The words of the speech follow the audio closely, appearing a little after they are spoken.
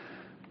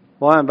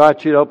Well, I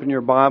invite you to open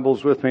your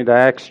Bibles with me to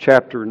Acts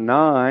chapter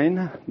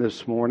 9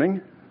 this morning.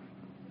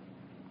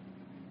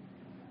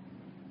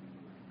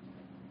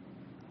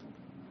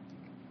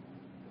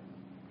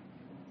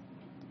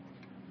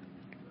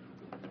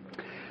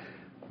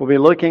 We'll be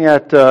looking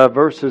at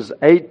verses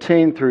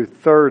 18 through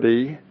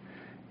 30,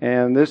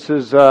 and this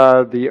is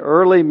the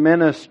early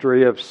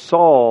ministry of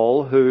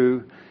Saul,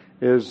 who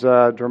is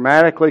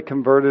dramatically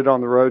converted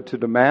on the road to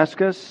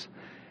Damascus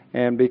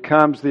and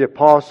becomes the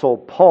apostle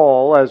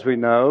Paul, as we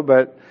know,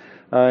 but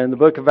in the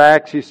book of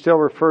Acts he's still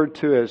referred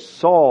to as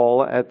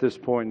Saul at this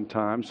point in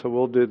time, so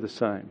we'll do the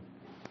same.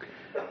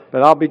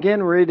 But I'll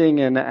begin reading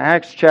in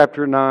Acts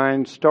chapter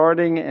 9,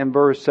 starting in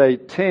verse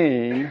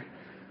 18,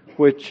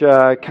 which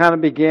kind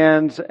of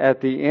begins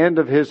at the end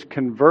of his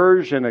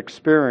conversion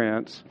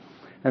experience,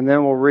 and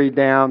then we'll read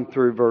down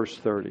through verse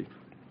 30.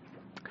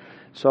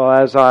 So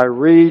as I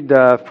read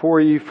for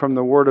you from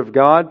the Word of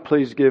God,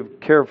 please give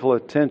careful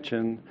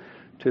attention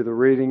to the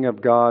reading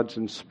of God's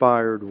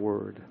inspired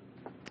Word.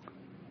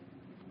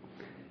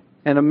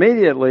 And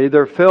immediately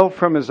there fell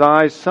from his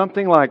eyes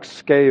something like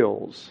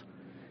scales,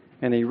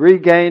 and he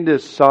regained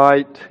his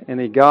sight, and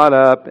he got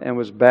up and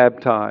was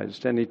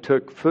baptized, and he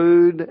took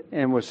food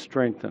and was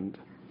strengthened.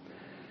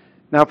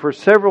 Now for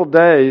several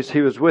days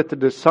he was with the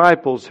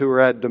disciples who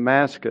were at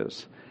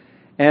Damascus,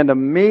 and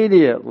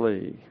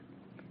immediately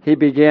he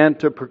began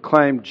to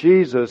proclaim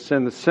Jesus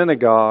in the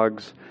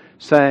synagogues,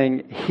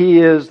 saying,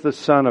 "He is the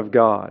Son of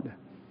God."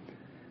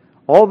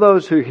 All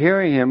those who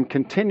hearing him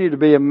continued to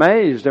be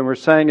amazed and were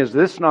saying, "Is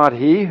this not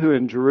he who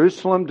in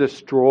Jerusalem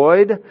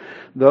destroyed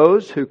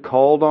those who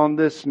called on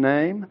this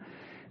name,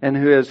 and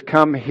who has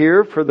come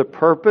here for the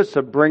purpose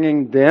of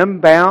bringing them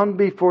bound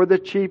before the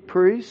chief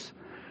priests?"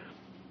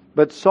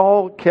 But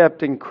Saul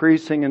kept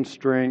increasing in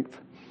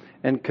strength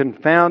and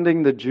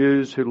confounding the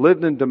Jews who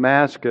lived in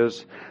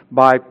Damascus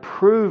by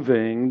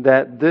proving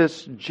that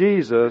this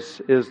Jesus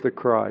is the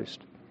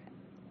Christ.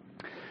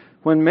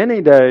 When many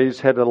days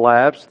had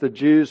elapsed, the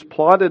Jews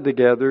plotted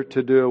together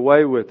to do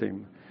away with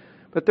him,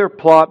 but their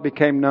plot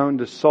became known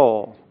to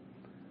Saul.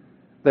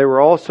 They were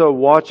also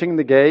watching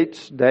the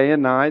gates day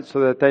and night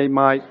so that they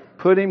might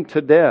put him to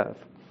death.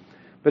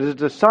 But his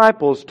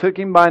disciples took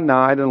him by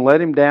night and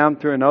let him down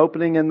through an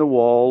opening in the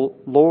wall,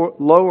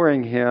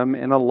 lowering him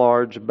in a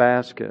large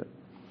basket.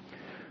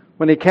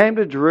 When he came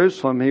to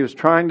Jerusalem, he was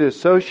trying to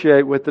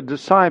associate with the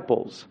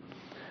disciples,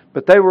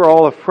 but they were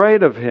all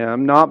afraid of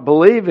him, not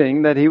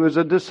believing that he was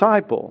a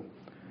disciple.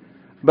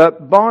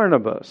 But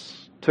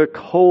Barnabas took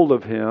hold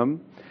of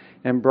him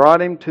and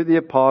brought him to the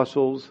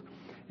apostles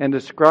and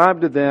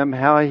described to them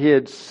how he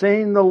had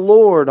seen the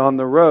Lord on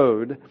the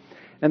road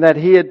and that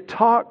he had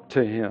talked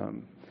to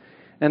him,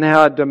 and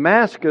how at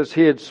Damascus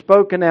he had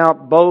spoken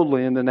out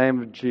boldly in the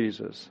name of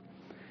Jesus.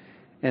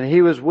 And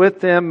he was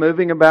with them,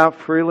 moving about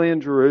freely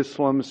in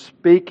Jerusalem,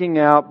 speaking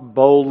out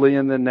boldly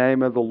in the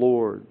name of the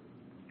Lord.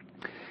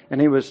 And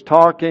he was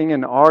talking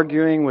and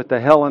arguing with the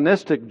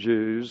Hellenistic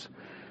Jews,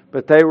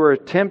 but they were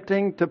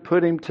attempting to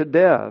put him to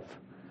death.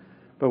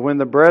 But when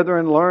the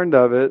brethren learned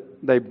of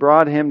it, they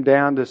brought him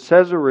down to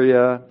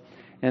Caesarea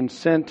and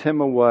sent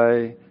him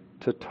away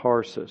to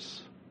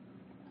Tarsus.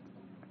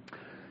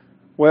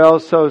 Well,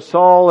 so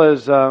Saul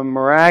is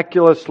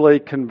miraculously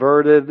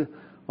converted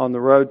on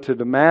the road to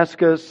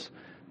Damascus.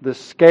 The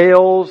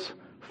scales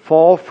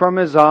fall from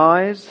his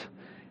eyes,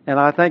 and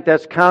I think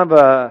that's kind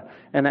of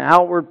an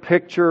outward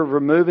picture of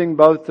removing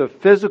both the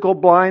physical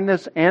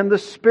blindness and the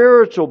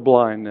spiritual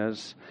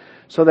blindness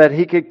so that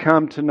he could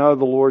come to know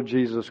the Lord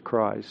Jesus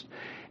Christ.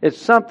 It's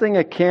something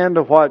akin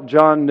to what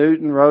John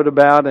Newton wrote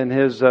about in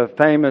his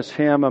famous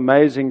hymn,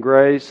 Amazing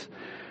Grace,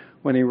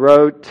 when he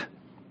wrote,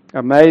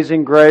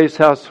 "Amazing grace,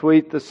 how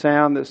sweet the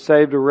sound that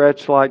saved a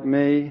wretch like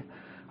me.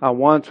 I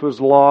once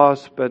was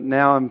lost, but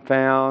now am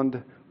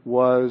found,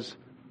 was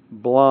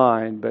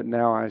blind, but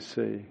now I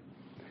see."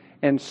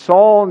 And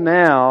Saul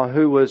now,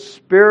 who was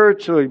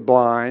spiritually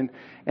blind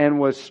and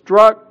was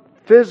struck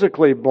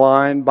physically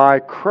blind by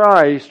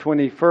Christ when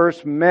he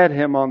first met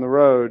him on the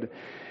road,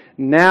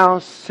 now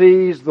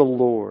sees the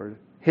Lord.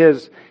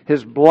 His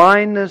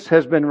blindness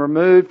has been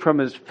removed from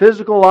his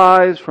physical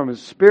eyes, from his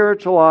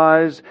spiritual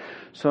eyes,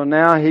 so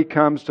now he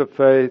comes to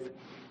faith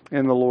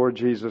in the Lord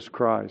Jesus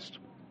Christ.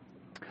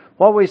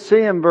 What we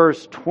see in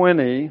verse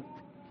 20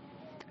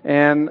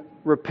 and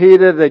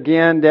repeated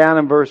again down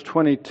in verse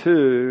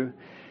 22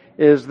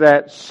 is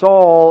that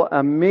Saul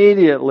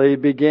immediately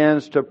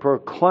begins to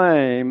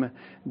proclaim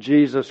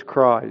Jesus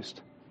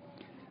Christ.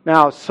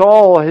 Now,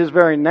 Saul, his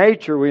very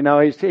nature, we know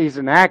he's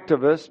an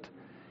activist.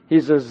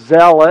 He's a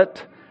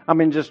zealot. I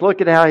mean, just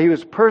look at how he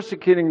was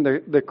persecuting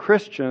the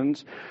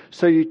Christians.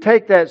 So you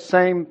take that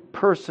same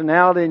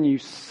personality and you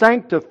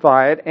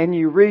sanctify it and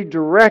you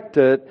redirect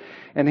it.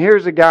 And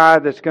here's a guy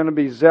that's going to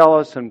be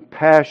zealous and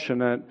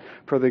passionate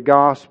for the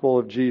gospel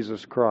of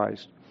Jesus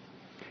Christ.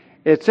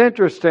 It's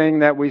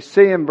interesting that we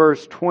see in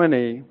verse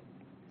 20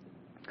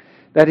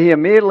 that he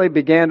immediately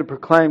began to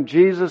proclaim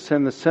Jesus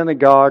in the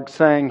synagogue,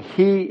 saying,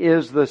 "He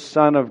is the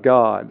Son of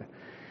God."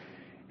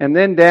 And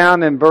then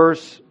down in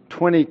verse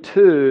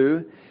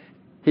 22,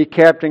 He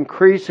kept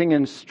increasing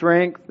in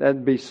strength,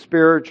 that'd be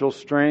spiritual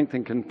strength,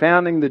 and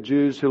confounding the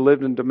Jews who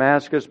lived in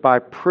Damascus by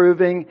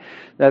proving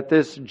that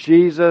this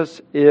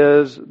Jesus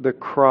is the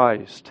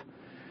Christ.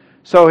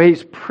 So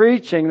he's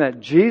preaching that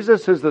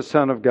Jesus is the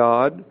Son of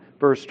God,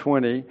 verse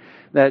 20,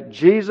 that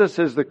Jesus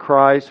is the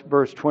Christ,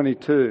 verse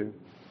 22.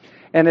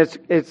 And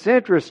it's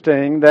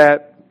interesting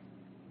that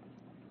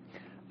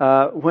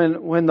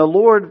when the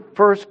Lord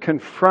first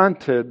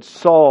confronted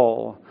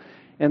Saul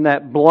in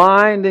that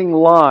blinding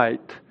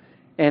light,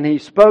 and he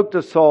spoke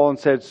to Saul and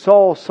said,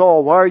 "Saul,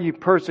 Saul, why are you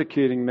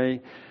persecuting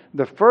me?"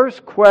 The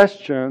first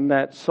question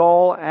that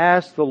Saul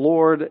asked the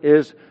Lord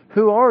is,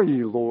 "Who are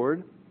you,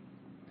 Lord?"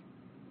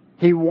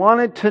 He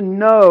wanted to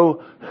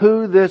know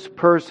who this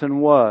person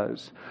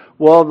was.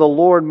 Well, the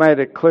Lord made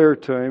it clear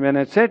to him. And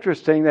it's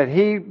interesting that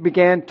he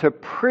began to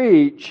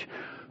preach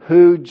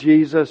who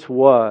Jesus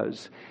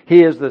was.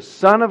 He is the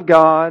Son of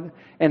God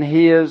and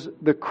He is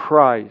the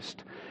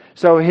Christ.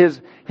 So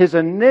his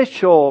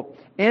initial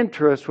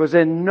interest was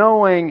in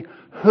knowing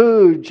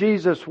who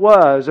Jesus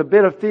was. A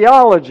bit of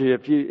theology,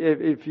 if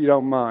you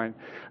don't mind.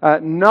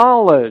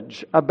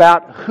 Knowledge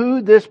about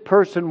who this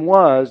person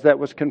was that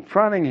was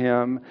confronting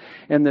him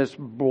in this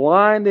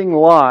blinding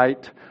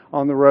light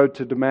on the road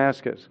to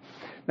Damascus.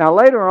 Now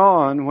later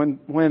on,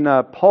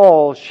 when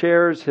Paul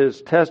shares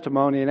his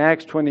testimony in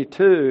Acts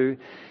 22,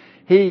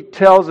 he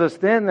tells us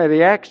then that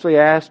he actually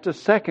asked a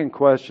second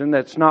question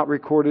that's not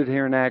recorded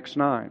here in Acts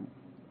 9.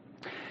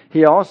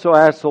 He also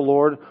asked the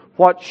Lord,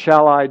 "What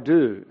shall I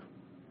do?"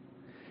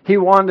 He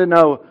wanted to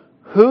know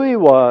who He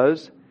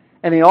was,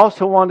 and he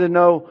also wanted to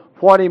know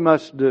what he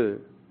must do.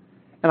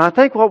 And I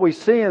think what we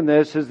see in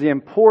this is the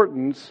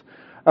importance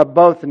of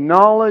both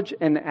knowledge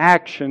and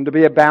action to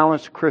be a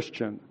balanced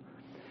Christian.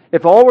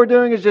 If all we're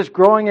doing is just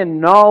growing in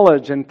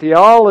knowledge and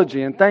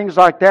theology and things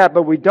like that,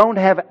 but we don't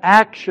have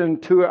action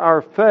to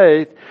our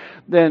faith,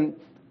 then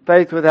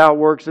faith without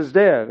works is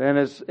dead, and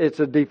it's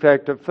a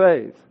defect of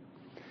faith.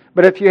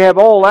 But if you have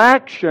all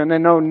action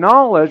and no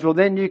knowledge, well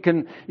then you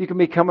can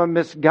become a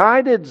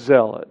misguided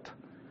zealot.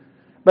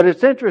 But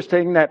it's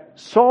interesting that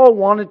Saul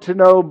wanted to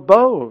know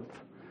both.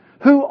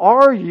 Who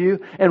are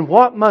you and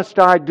what must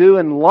I do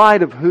in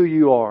light of who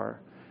you are?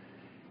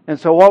 And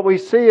so what we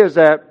see is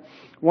that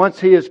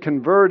once he is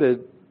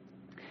converted,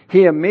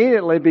 he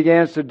immediately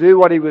begins to do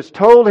what he was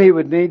told he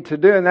would need to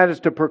do, and that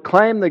is to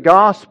proclaim the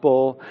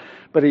gospel.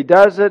 But he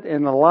does it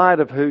in the light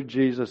of who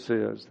Jesus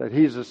is, that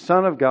He's the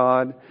Son of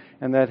God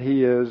and that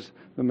He is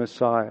the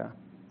Messiah.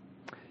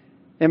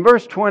 In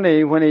verse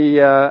 20, when he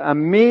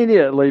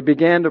immediately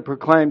began to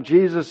proclaim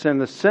Jesus in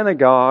the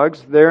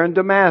synagogues there in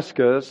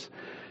Damascus,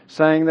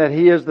 saying that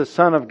He is the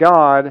Son of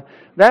God,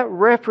 that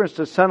reference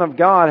to Son of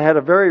God had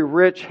a very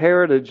rich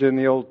heritage in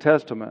the Old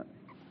Testament.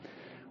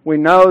 We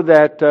know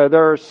that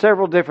there are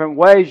several different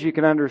ways you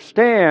can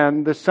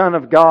understand the Son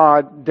of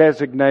God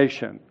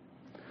designation.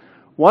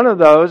 One of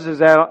those is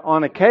that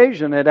on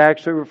occasion it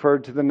actually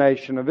referred to the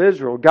nation of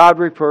Israel. God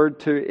referred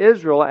to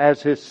Israel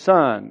as His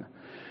son.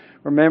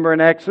 Remember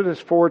in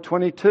Exodus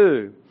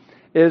 4:22,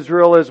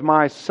 Israel is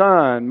my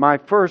son, my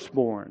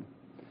firstborn.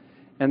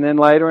 And then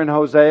later in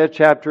Hosea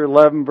chapter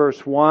 11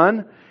 verse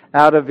 1,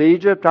 out of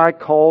Egypt I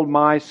called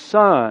my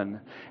son.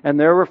 And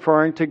they're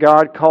referring to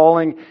God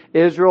calling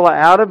Israel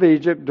out of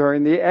Egypt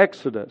during the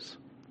Exodus.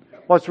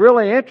 What's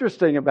really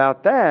interesting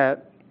about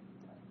that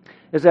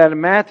is that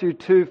in Matthew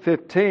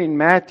 2:15,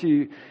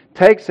 Matthew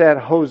takes that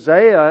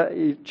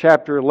Hosea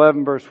chapter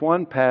 11 verse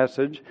 1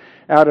 passage,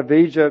 out of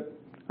Egypt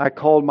I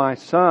called my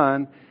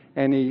son,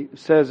 and he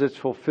says it's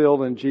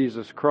fulfilled in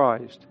Jesus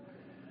Christ.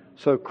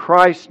 So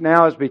Christ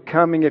now is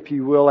becoming, if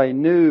you will, a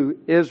new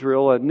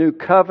Israel, a new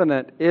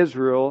covenant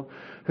Israel,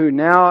 who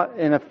now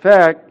in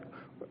effect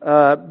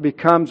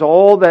becomes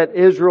all that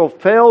Israel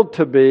failed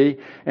to be,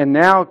 and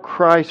now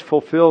Christ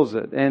fulfills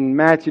it. And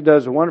Matthew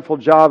does a wonderful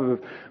job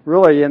of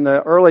really in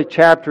the early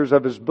chapters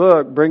of his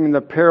book bringing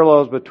the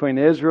parallels between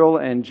Israel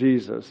and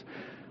Jesus.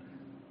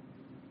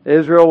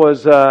 Israel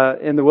was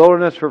in the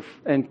wilderness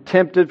and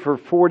tempted for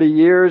 40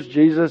 years.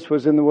 Jesus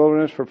was in the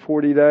wilderness for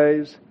 40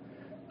 days,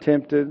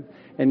 tempted.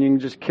 And you can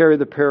just carry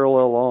the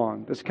parallel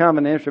on. It's kind of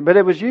an interesting, but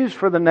it was used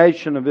for the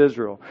nation of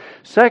Israel.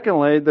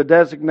 Secondly, the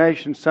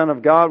designation Son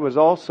of God was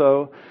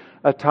also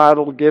a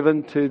title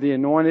given to the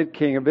anointed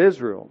king of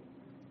Israel.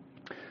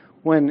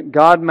 When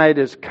God made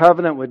His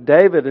covenant with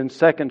David in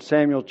 2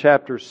 Samuel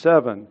chapter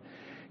 7,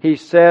 He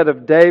said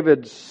of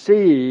David's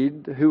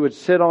seed who would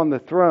sit on the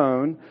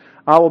throne,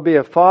 I will be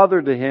a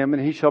father to him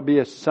and he shall be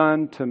a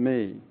son to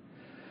me.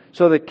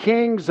 So the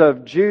kings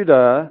of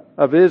Judah,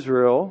 of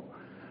Israel,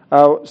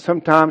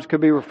 sometimes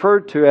could be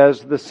referred to as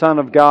the Son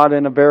of God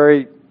in a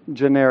very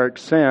generic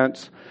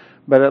sense,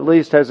 but at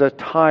least as a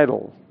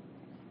title.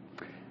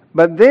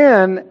 But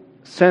then,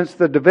 since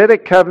the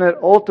Davidic covenant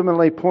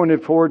ultimately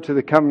pointed forward to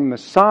the coming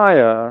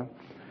Messiah,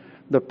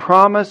 the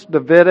promised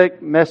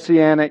Davidic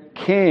messianic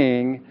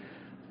king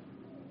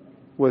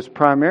was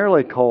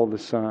primarily called the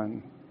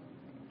Son.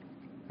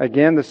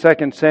 Again, the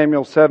 2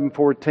 Samuel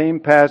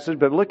 7:14 passage,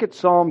 but look at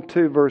Psalm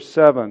 2 verse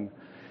 7.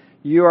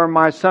 You are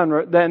my son.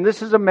 And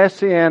this is a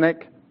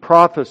messianic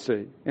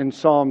prophecy in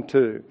Psalm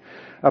 2.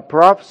 A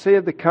prophecy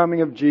of the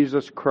coming of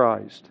Jesus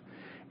Christ.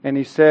 And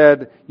He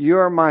said, "You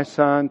are my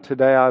Son,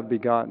 today I've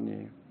begotten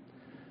you."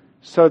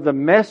 So the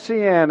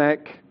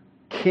Messianic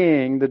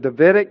king, the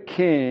Davidic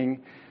king,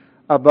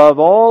 above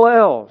all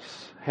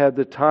else, had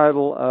the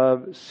title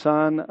of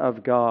Son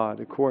of God,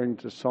 according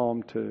to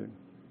Psalm 2.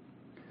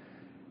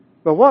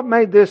 But what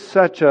made this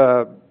such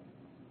a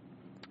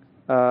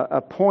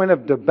point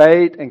of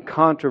debate and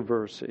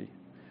controversy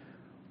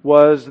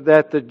was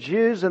that the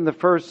Jews in the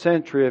first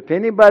century, if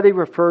anybody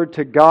referred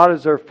to God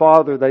as their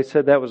Father, they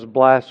said that was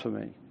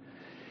blasphemy.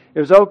 It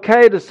was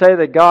okay to say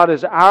that God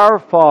is our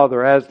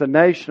Father as the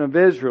nation of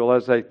Israel,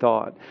 as they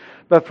thought.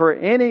 But for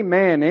any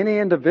man, any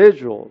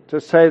individual,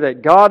 to say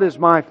that God is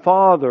my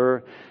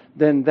Father,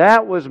 then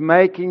that was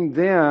making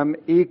them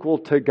equal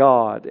to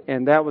God,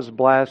 and that was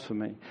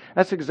blasphemy.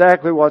 That's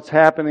exactly what's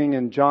happening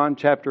in John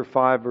chapter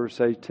 5,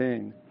 verse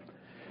 18.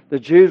 The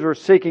Jews were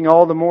seeking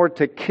all the more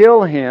to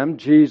kill Him,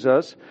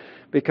 Jesus,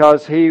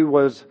 because He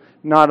was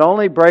not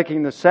only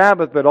breaking the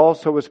Sabbath, but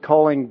also was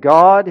calling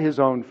God His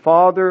own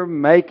Father,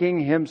 making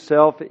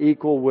Himself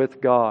equal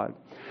with God.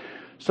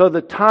 So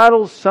the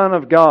title Son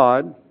of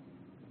God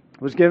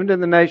was given to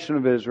the nation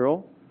of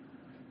Israel,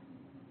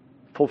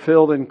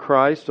 fulfilled in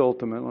Christ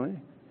ultimately,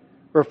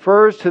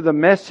 refers to the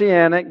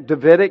Messianic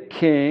Davidic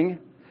king,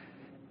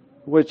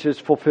 which is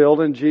fulfilled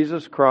in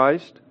Jesus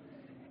Christ,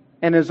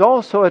 and is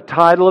also a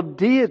title of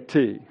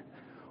deity,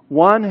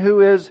 one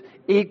who is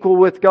equal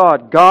with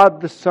God,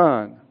 God the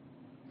Son,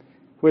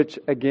 which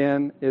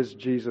again is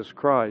Jesus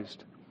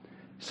Christ.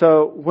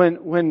 So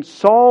when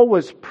Saul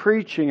was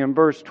preaching in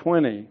verse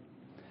 20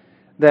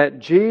 that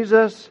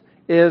Jesus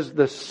is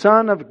the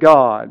Son of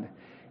God,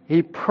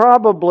 he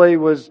probably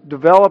was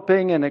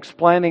developing and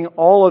explaining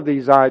all of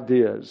these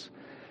ideas.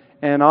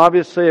 And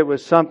obviously it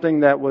was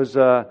something that was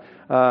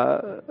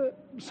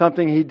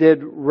something he did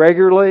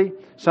regularly,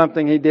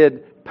 something he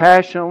did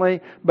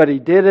passionately, but he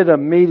did it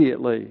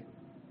immediately.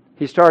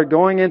 He started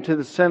going into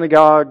the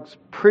synagogues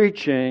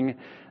preaching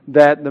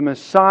that the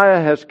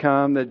Messiah has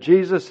come, that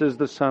Jesus is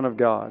the Son of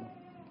God.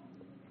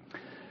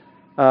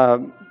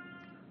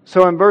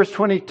 So in verse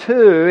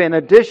 22, in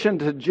addition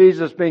to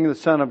Jesus being the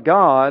Son of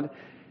God,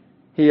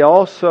 He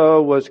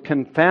also was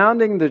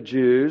confounding the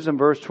Jews in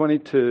verse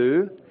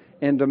 22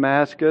 in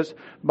Damascus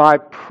by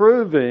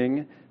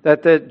proving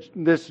that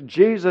this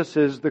Jesus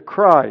is the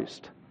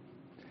Christ.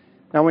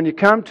 Now when you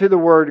come to the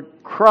word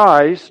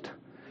Christ,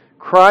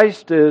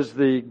 Christ is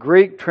the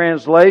Greek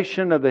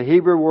translation of the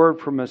Hebrew word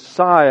for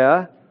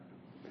Messiah,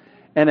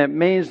 and it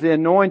means the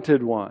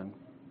anointed one.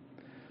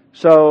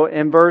 So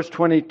in verse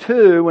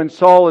 22, when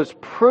Saul is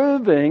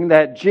proving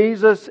that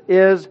Jesus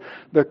is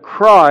the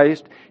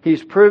Christ,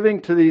 he's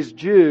proving to these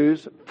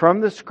Jews from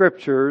the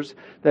Scriptures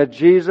that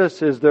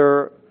Jesus is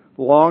their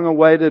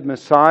long-awaited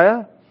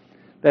Messiah,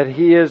 that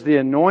He is the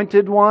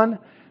anointed one,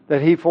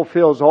 that He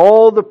fulfills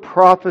all the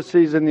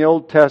prophecies in the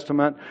Old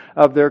Testament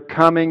of their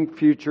coming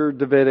future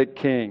Davidic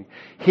king.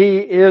 He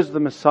is the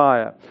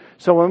Messiah.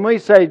 So when we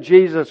say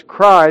Jesus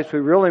Christ, we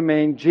really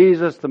mean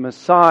Jesus the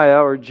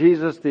Messiah or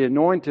Jesus the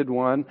Anointed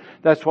One.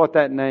 That's what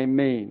that name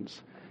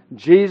means.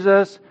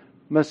 Jesus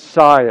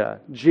Messiah.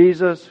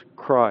 Jesus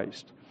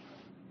Christ.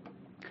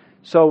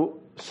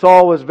 So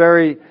Saul was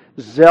very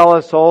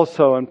zealous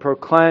also in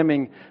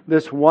proclaiming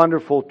this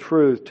wonderful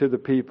truth to the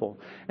people.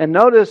 And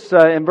notice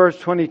in verse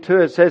 22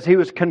 it says He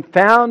was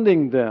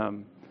confounding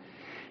them.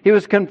 He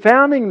was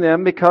confounding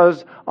them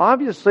because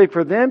obviously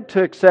for them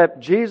to accept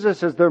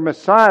Jesus as their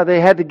Messiah, they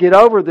had to get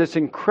over this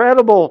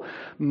incredible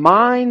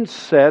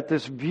mindset,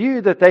 this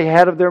view that they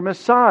had of their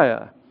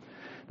Messiah.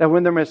 That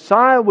when their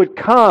Messiah would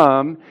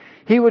come,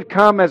 He would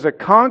come as a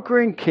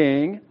conquering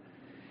king.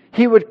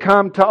 He would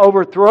come to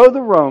overthrow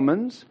the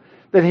Romans.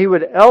 That He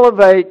would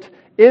elevate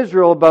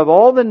Israel above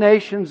all the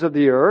nations of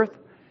the earth.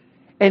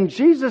 And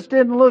Jesus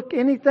didn't look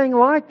anything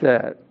like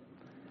that.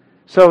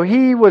 So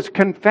He was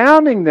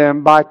confounding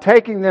them by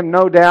taking them,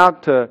 no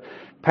doubt, to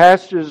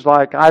passages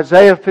like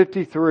Isaiah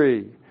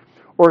 53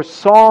 or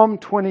Psalm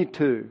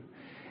 22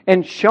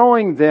 and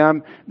showing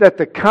them that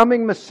the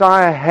coming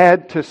Messiah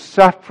had to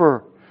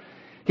suffer.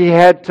 He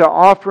had to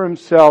offer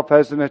Himself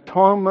as an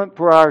atonement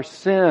for our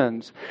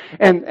sins.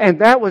 And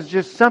that was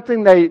just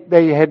something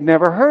they had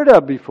never heard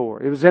of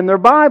before. It was in their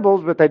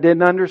Bibles, but they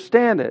didn't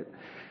understand it.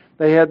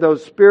 They had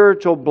those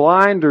spiritual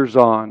blinders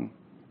on.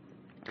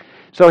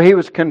 So He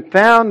was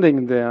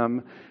confounding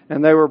them,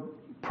 and they were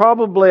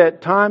probably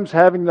at times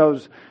having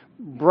those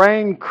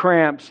brain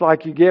cramps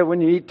like you get when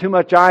you eat too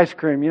much ice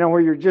cream, where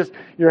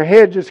your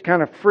head just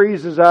kind of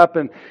freezes up,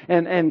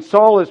 and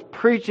Saul is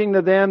preaching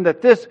to them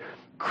that this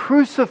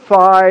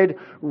crucified,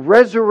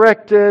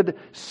 resurrected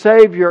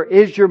Savior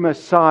is your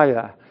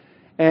Messiah.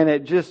 And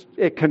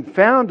it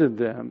confounded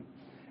them.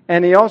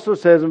 And he also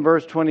says in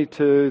verse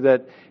 22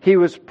 that He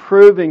was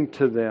proving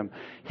to them.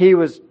 He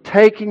was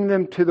taking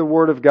them to the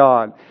Word of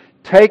God.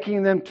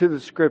 Taking them to the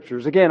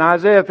Scriptures. Again,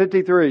 Isaiah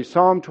 53,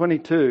 Psalm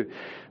 22,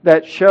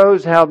 that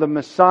shows how the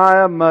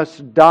Messiah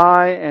must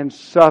die and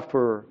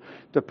suffer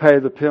to pay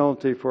the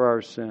penalty for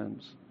our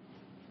sins.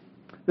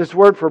 This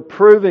word for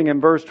proving in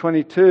verse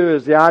 22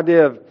 is the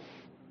idea of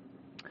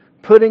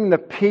putting the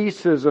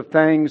pieces of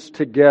things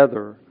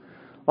together,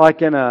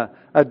 like in a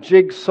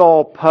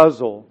jigsaw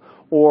puzzle,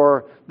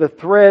 or the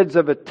threads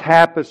of a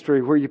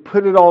tapestry where you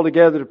put it all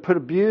together to put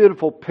a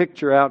beautiful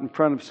picture out in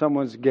front of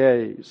someone's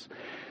gaze.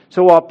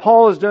 So what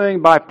Paul is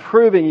doing by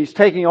proving, he's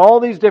taking all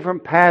these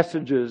different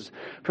passages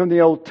from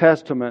the Old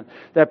Testament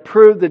that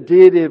prove the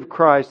deity of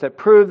Christ, that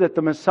prove that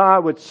the Messiah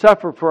would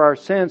suffer for our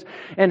sins,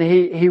 and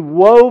he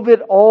wove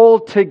it all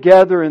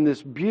together in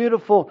this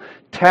beautiful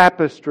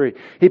tapestry.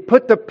 He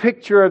put the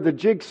picture of the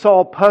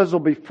jigsaw puzzle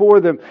before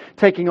them,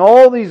 taking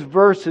all these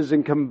verses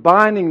and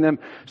combining them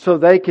so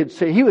they could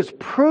see. He was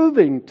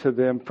proving to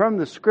them from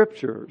the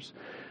Scriptures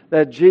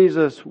that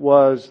Jesus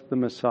was the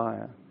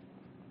Messiah.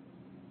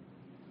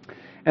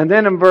 And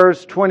then in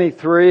verse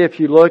 23, if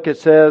you look, it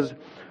says,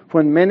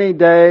 when many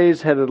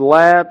days had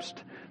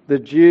elapsed, the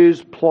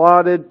Jews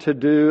plotted to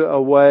do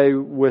away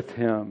with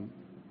Him.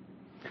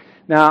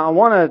 Now, I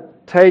want to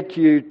take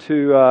you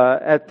to,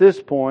 at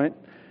this point,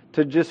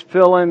 to just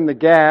fill in the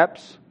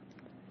gaps.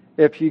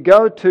 If you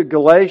go to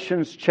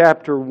Galatians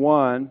chapter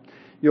 1,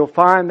 you'll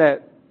find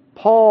that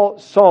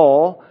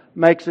Saul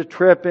makes a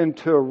trip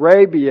into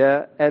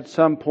Arabia at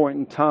some point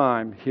in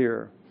time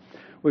here.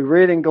 We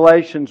read in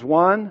Galatians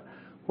 1,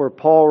 where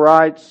Paul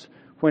writes,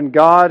 when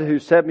God, who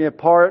set me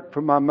apart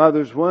from my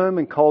mother's womb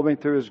and called me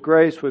through His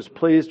grace, was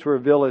pleased to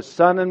reveal His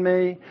Son in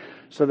me,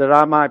 so that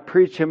I might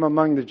preach Him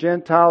among the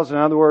Gentiles. In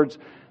other words,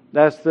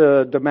 that's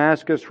the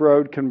Damascus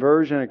Road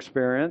conversion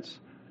experience.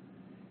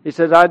 He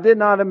says, I did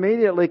not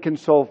immediately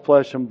consult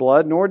flesh and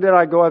blood, nor did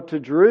I go up to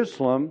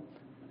Jerusalem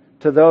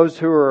to those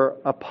who were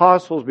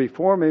apostles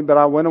before me, but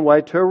I went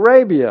away to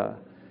Arabia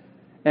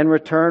and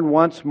returned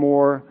once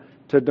more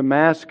to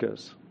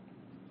Damascus.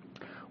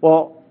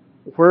 Well,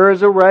 where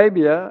is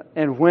Arabia,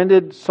 and when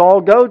did Saul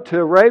go to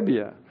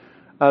Arabia?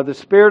 The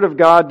Spirit of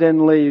God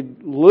didn't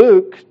lead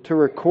Luke to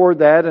record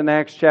that in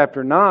Acts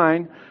chapter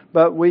 9,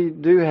 but we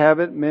do have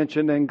it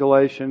mentioned in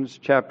Galatians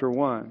chapter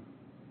 1.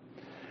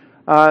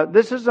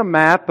 This is a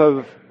map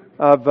of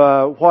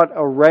what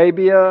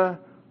Arabia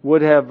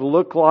would have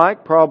looked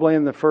like probably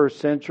in the first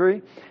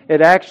century.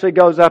 It actually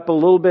goes up a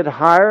little bit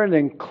higher and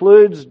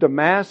includes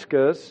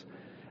Damascus,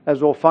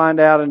 as we'll find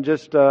out in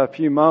just a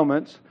few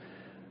moments.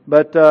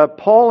 But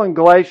Paul in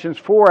Galatians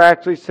 4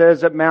 actually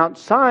says that Mount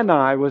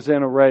Sinai was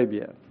in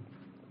Arabia.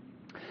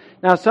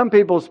 Now, some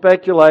people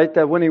speculate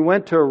that when he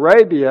went to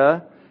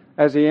Arabia,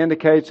 as he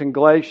indicates in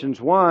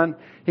Galatians 1,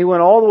 he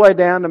went all the way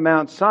down to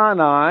Mount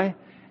Sinai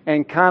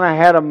and kind of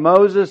had a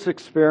Moses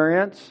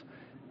experience,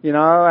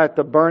 at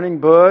the burning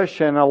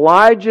bush, and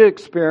Elijah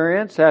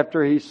experience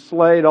after he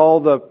slayed all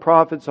the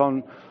prophets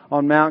on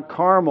Mount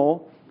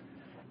Carmel.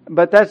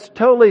 But that's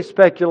totally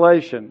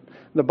speculation.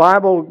 The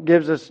Bible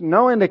gives us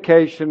no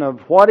indication of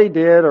what he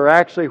did or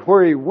actually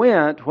where he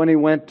went when he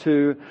went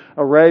to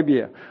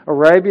Arabia.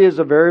 Arabia is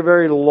a very,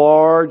 very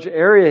large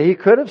area. He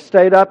could have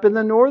stayed up in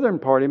the northern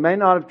part. He may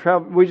not have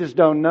traveled. We just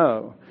don't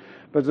know.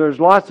 But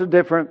there's lots of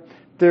different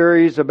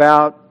theories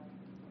about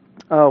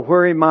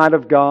where he might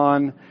have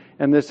gone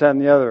and this, that, and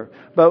the other.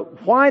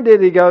 But why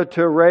did he go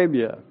to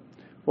Arabia?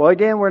 Well,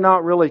 again, we're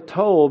not really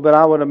told, but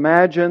I would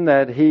imagine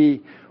that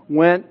he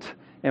went,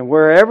 and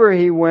wherever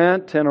he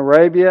went in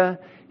Arabia,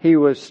 he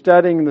was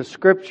studying the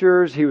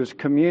Scriptures. He was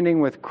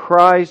communing with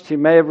Christ. He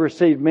may have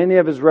received many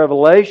of his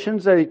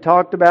revelations that he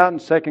talked about in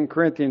 2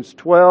 Corinthians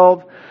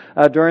 12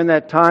 during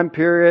that time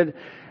period.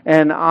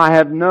 And I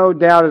have no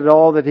doubt at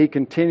all that he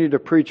continued to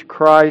preach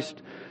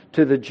Christ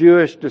to the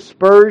Jewish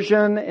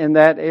dispersion in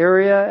that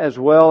area as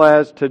well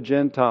as to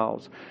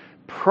Gentiles.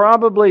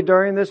 Probably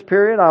during this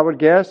period, I would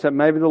guess that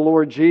maybe the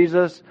Lord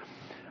Jesus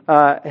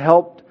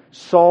helped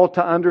Saul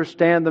to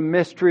understand the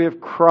mystery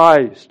of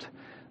Christ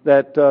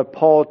that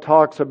Paul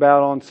talks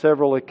about on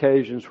several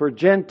occasions, where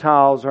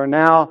Gentiles are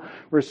now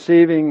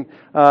receiving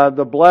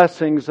the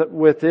blessings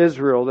with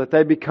Israel, that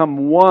they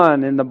become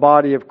one in the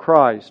body of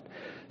Christ.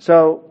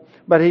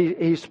 But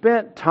he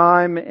spent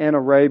time in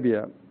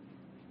Arabia.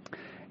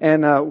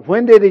 And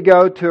when did he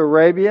go to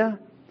Arabia?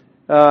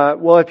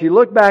 Well, if you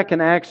look back in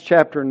Acts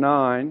chapter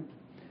 9,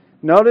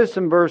 notice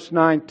in verse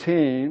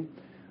 19,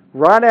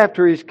 right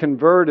after he's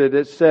converted,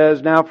 it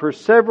says, now for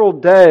several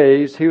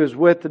days he was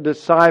with the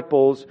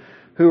disciples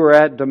who were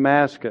at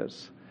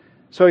Damascus.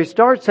 So he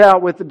starts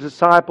out with the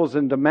disciples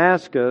in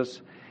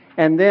Damascus,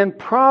 and then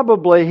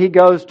probably he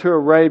goes to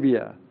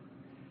Arabia.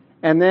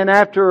 And then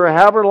after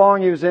however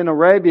long he was in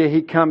Arabia,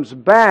 he comes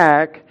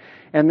back,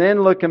 and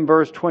then look in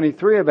verse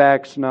 23 of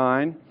Acts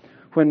 9.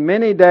 When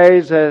many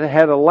days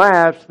had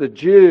elapsed, the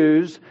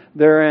Jews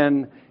there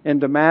in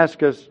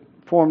Damascus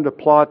formed a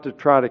plot to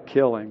try to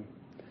kill him.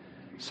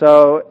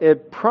 So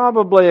it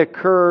probably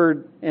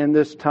occurred in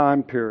this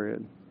time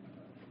period.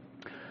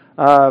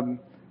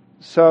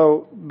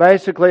 So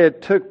basically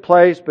it took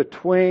place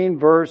between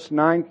verse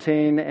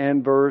 19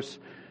 and verse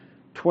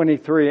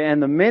 23.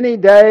 And the many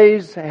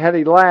days had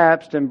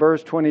elapsed in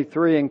verse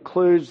 23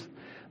 includes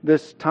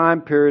this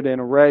time period in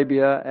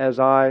Arabia as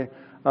I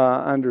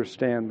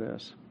understand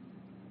this.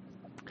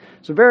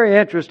 It's a very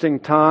interesting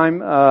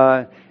time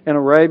in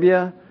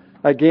Arabia.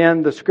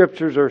 Again, the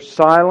Scriptures are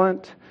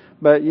silent.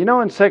 But you know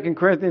in 2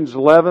 Corinthians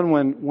 11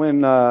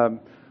 when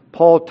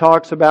Paul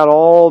talks about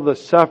all the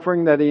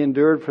suffering that he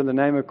endured for the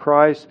name of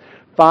Christ,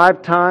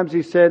 5 times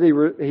he said he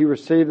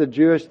received the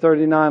Jewish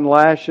 39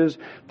 lashes.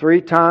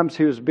 3 times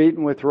he was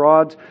beaten with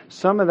rods.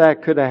 Some of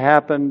that could have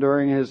happened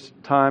during his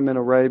time in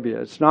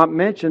Arabia. It's not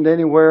mentioned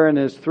anywhere in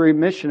his 3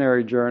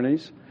 missionary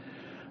journeys.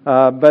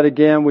 But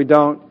again, we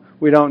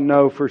don't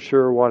know for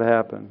sure what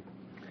happened.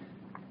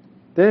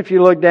 Then if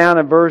you look down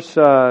at verse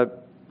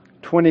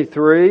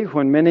 23,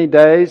 when many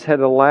days had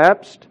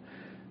elapsed,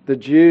 the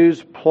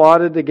Jews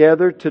plotted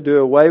together to do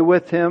away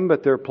with him,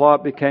 but their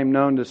plot became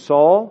known to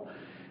Saul.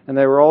 And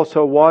they were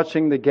also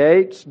watching the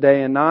gates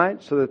day and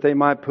night so that they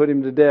might put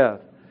him to death.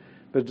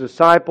 The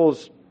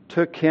disciples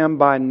took him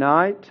by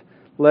night,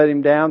 let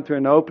him down through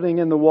an opening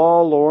in the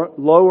wall,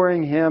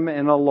 lowering him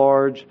in a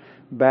large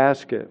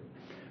basket.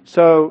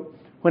 So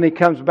when he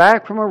comes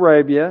back from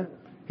Arabia,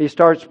 he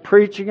starts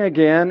preaching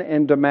again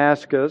in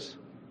Damascus.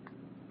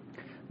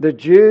 The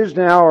Jews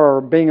now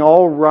are being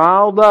all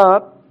riled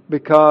up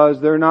because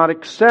they're not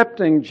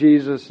accepting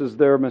Jesus as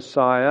their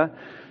Messiah.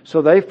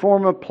 So they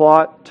form a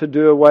plot to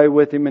do away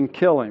with him and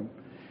kill him.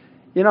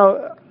 You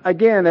know,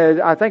 again,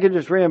 I think it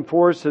just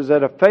reinforces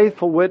that a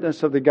faithful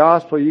witness of the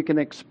gospel, you can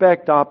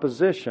expect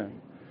opposition.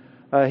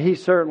 He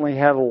certainly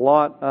had a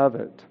lot of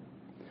it.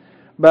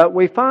 But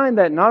we find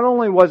that not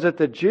only was it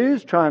the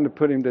Jews trying to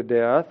put him to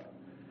death,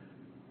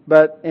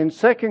 but in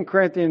 2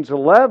 Corinthians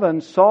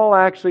 11, Saul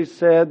actually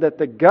said that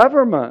the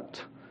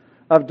government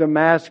of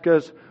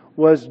Damascus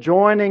was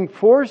joining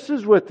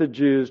forces with the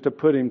Jews to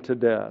put him to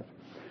death.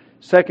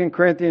 2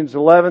 Corinthians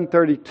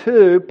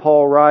 11:32,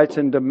 Paul writes,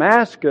 in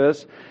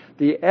Damascus,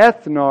 the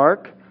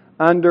ethnarch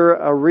under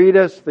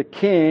Aretas the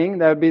king,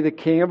 that would be the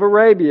king of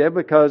Arabia,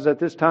 because at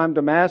this time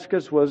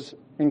Damascus was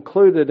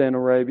included in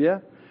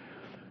Arabia.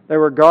 They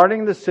were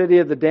guarding the city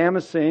of the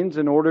Damascenes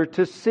in order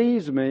to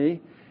seize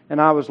me,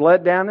 and I was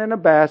let down in a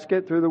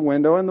basket through the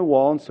window in the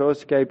wall and so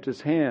escaped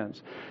his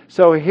hands.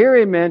 So here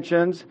he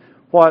mentions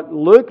what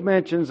Luke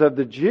mentions of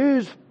the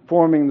Jews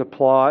forming the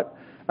plot.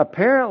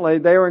 Apparently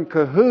they were in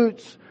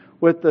cahoots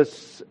with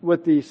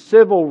the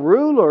civil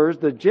rulers,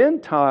 the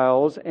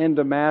Gentiles in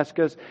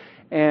Damascus,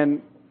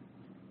 and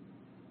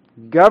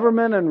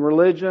government and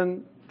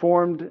religion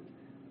formed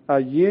a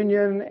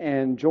union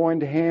and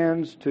joined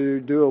hands to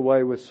do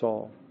away with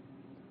Saul.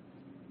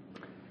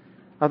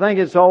 I think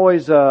it's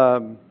always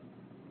a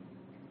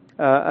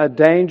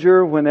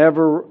danger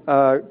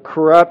whenever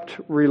corrupt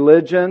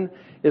religion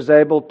is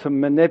able to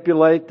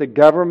manipulate the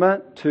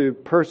government to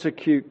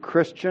persecute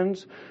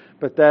Christians.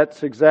 But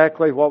that's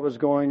exactly what was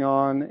going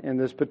on in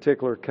this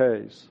particular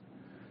case.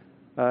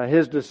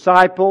 His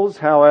disciples,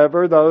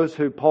 however, those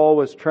who Paul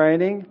was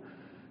training,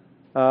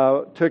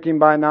 took him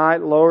by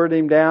night, lowered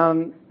him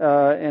down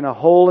in a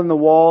hole in the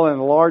wall in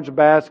a large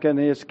basket, and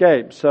he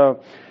escaped.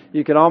 So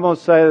you could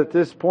almost say that at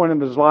this point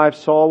of his life,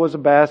 Saul was a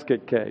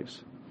basket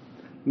case.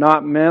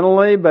 Not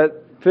mentally,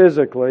 but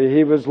physically.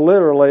 He was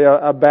literally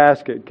a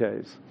basket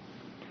case.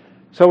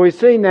 So we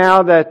see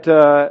now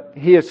that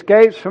he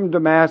escapes from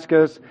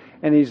Damascus,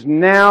 and he's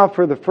now,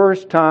 for the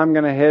first time,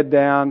 going to head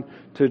down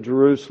to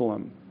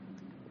Jerusalem.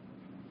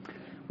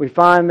 We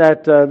find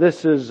that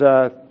this is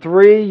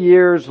 3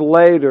 years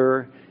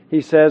later,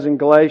 he says in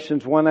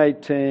Galatians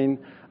 1:18,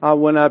 I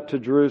went up to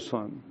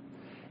Jerusalem.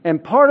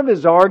 And part of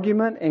his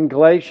argument in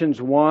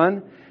Galatians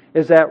 1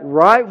 is that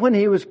right when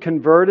he was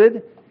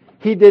converted,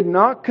 he did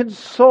not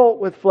consult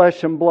with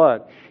flesh and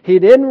blood. He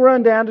didn't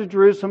run down to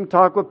Jerusalem,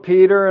 talk with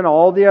Peter and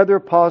all the other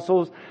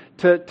apostles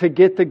to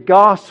get the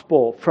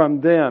gospel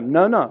from them.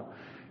 No.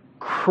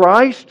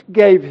 Christ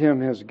gave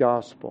him his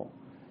gospel.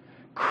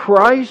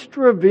 Christ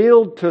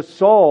revealed to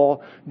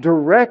Saul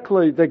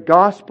directly the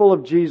gospel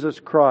of Jesus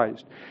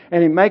Christ.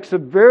 And he makes a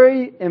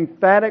very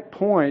emphatic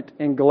point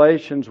in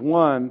Galatians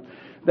 1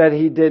 that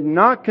he did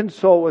not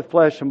consult with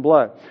flesh and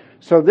blood.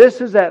 So this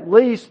is at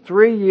least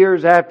 3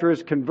 years after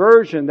his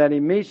conversion that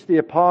he meets the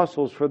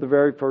apostles for the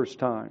very first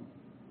time.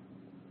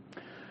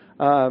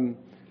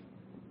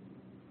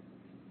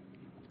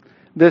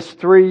 This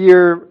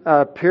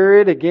 3-year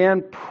period,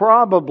 again,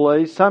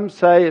 probably, some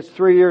say it's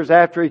 3 years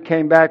after he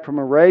came back from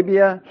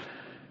Arabia.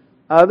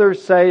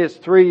 Others say it's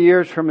 3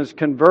 years from his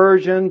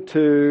conversion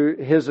to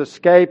his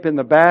escape in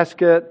the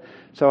basket.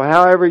 So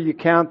however you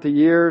count the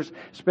years,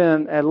 it's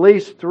been at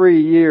least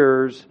 3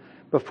 years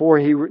before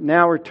he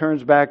now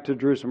returns back to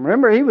Jerusalem.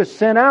 Remember, he was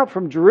sent out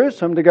from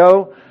Jerusalem to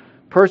go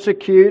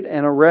persecute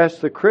and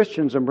arrest the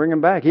Christians and bring them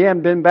back. He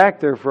hadn't been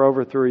back there for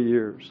over 3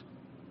 years.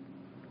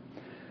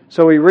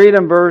 So we read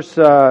in verse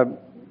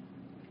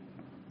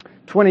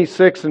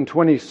 26 and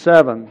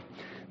 27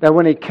 that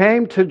when he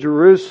came to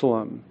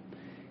Jerusalem,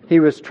 he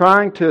was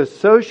trying to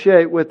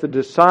associate with the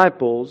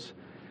disciples,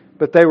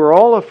 but they were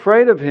all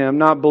afraid of him,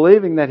 not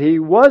believing that he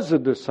was a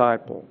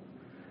disciple.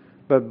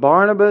 But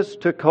Barnabas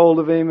took hold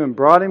of him and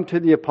brought him to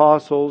the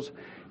apostles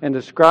and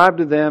described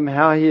to them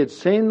how he had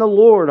seen the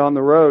Lord on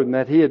the road and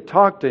that he had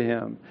talked to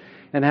him.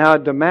 and how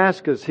at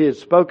Damascus he had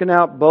spoken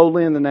out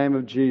boldly in the name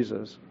of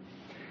Jesus.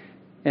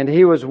 And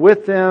he was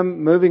with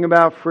them, moving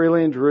about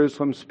freely in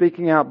Jerusalem,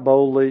 speaking out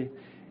boldly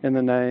in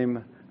the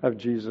name of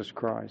Jesus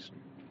Christ.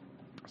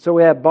 So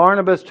we have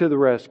Barnabas to the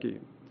rescue.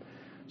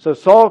 So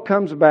Saul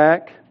comes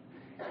back.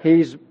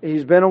 He's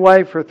been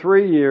away for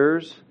 3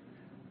 years.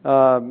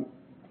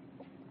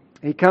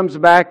 He comes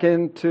back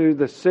into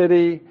the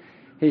city.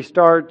 He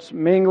starts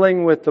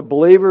mingling with the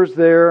believers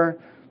there.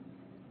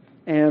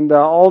 And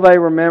all they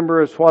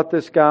remember is what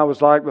this guy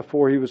was like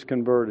before he was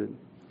converted.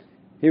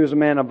 He was a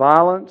man of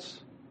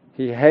violence.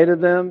 He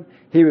hated them.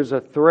 He was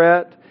a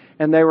threat.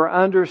 And they were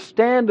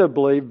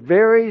understandably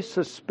very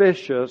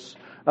suspicious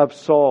of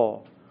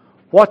Saul.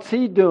 What's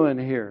he doing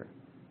here?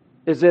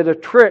 Is it a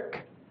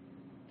trick?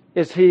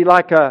 Is he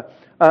like a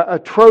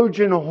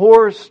Trojan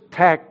horse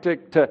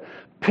tactic to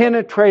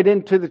penetrate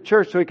into the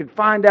church so he could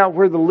find out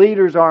where the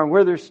leaders are and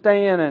where they're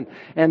staying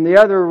and the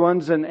other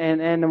ones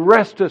and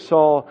arrest us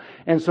all?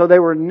 And so they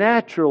were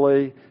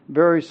naturally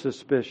very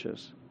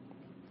suspicious.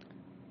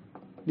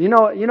 You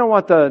know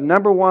what the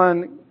number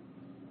one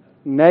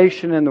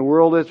nation in the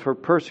world is for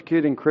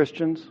persecuting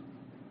Christians?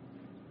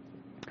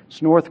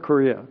 It's North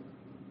Korea.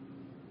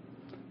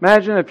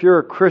 Imagine if you're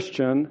a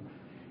Christian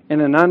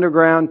in an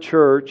underground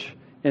church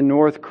in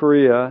North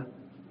Korea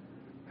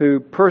who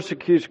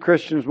persecutes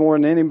Christians more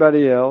than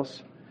anybody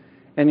else,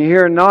 and you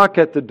hear a knock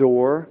at the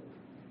door,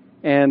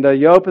 and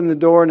you open the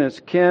door and it's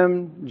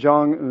Kim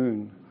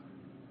Jong-un.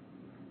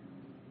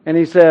 And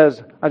he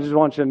says, I just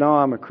want you to know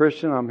I'm a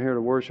Christian, I'm here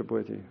to worship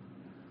with you.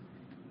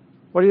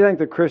 What do you think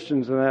the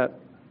Christians in that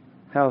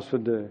house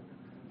would do?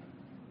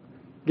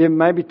 Give them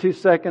maybe 2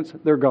 seconds,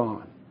 they're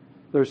gone.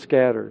 They're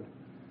scattered.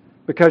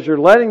 Because you're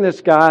letting this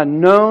guy, a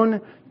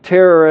known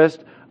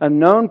terrorist, a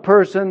known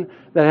person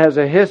that has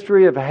a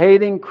history of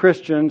hating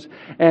Christians,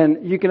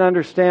 and you can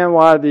understand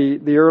why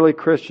the early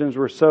Christians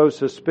were so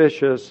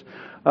suspicious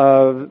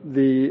of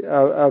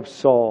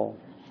Saul.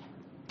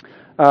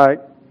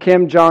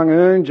 Kim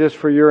Jong-un, just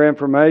for your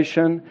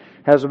information,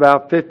 has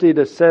about 50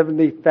 to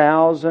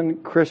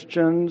 70,000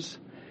 Christians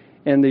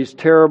in these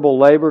terrible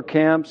labor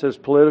camps as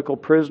political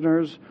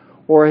prisoners,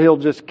 or he'll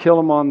just kill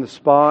them on the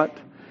spot.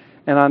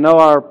 And I know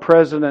our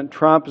President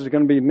Trump is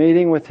going to be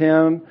meeting with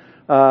him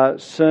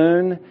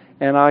soon,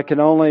 and I can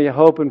only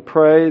hope and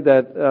pray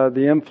that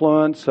the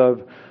influence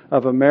of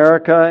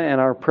America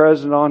and our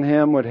President on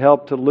him would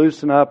help to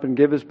loosen up and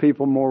give his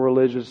people more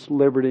religious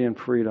liberty and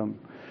freedom.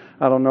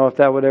 I don't know if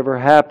that would ever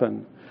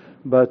happen,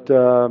 but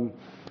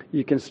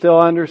you can still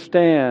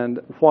understand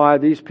why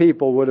these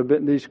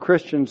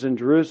Christians in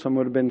Jerusalem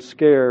would have been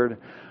scared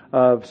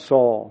of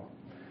Saul.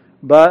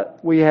 But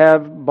we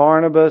have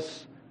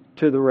Barnabas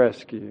to the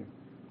rescue.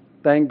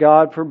 Thank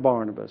God for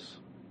Barnabas.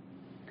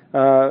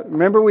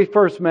 Remember we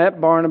first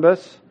met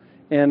Barnabas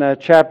in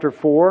chapter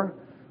 4,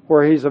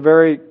 where he's a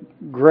very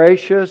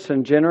gracious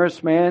and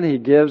generous man. He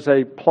gives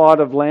a plot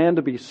of land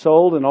to be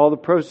sold, and all the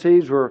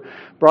proceeds were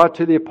brought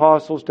to the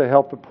apostles to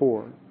help the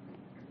poor.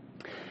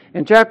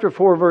 In chapter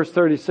 4, verse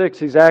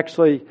 36,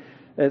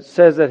 it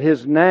says that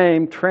his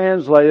name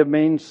translated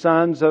means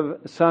son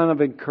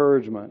of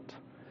encouragement.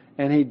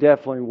 And he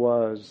definitely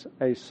was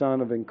a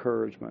son of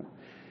encouragement.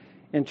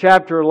 In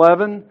chapter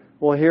 11,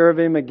 we'll hear of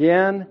him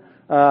again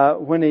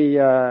when he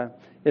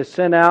is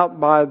sent out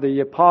by the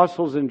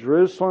apostles in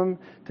Jerusalem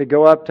to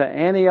go up to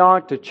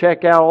Antioch to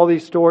check out all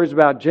these stories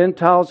about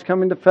Gentiles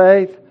coming to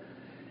faith.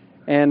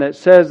 And it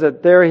says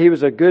that there he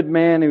was a good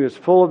man. He was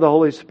full of the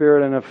Holy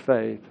Spirit and of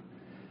faith.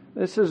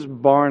 This is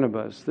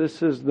Barnabas.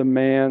 This is the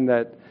man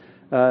that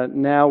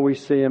now we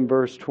see in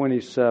verse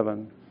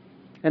 27.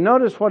 And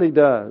notice what he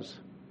does.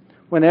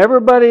 When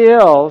everybody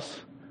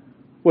else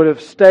would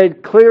have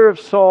stayed clear of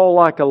Saul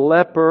like a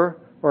leper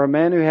or a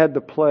man who had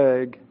the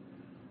plague,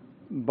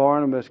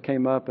 Barnabas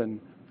came up and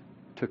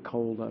took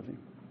hold of him.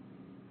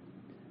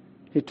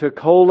 He took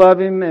hold of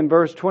him in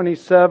verse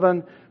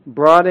 27,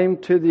 brought him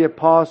to the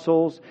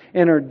apostles,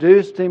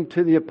 introduced him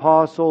to the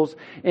apostles,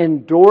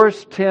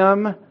 endorsed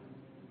him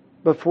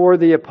before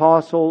the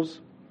apostles.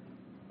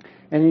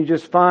 And you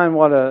just find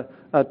what a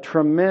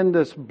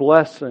tremendous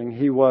blessing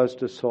he was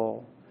to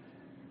Saul.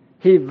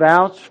 He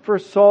vouched for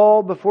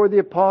Saul before the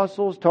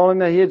apostles, told him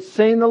that he had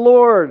seen the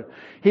Lord.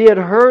 He had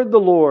heard the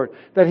Lord,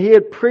 that he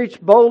had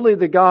preached boldly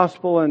the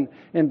gospel in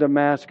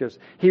Damascus.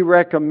 He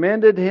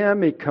recommended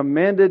him, he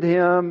commended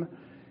him,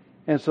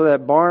 and so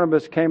that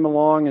Barnabas came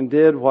along and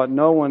did what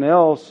no one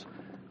else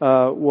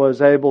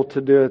was able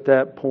to do at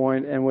that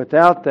point. And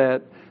without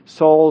that,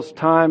 Saul's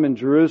time in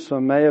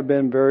Jerusalem may have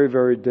been very,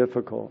 very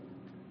difficult.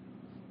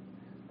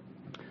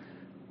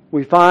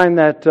 We find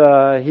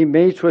that he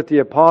meets with the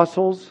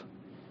apostles.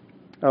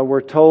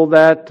 We're told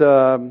that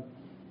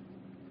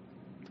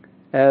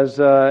as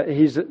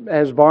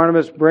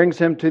Barnabas brings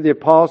him to the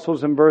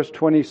apostles in verse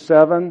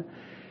 27.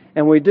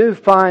 And we do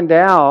find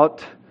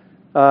out,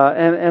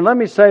 and let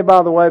me say,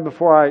 by the way,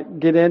 before I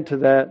get into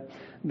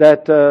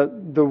that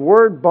the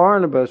word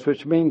Barnabas,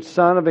 which means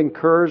son of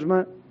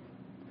encouragement,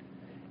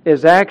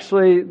 is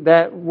actually,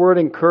 that word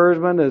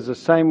encouragement is the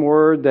same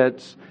word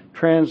that's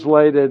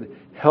translated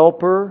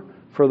helper,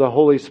 for the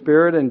Holy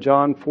Spirit in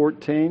John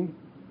 14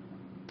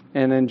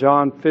 and in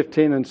John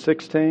 15 and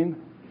 16.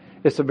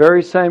 It's the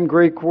very same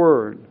Greek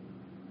word.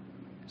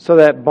 So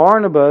that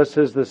Barnabas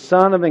is the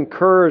son of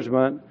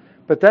encouragement,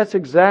 but that's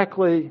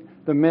exactly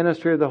the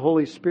ministry of the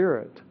Holy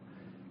Spirit.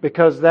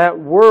 Because that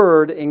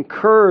word,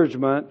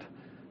 encouragement,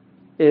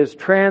 is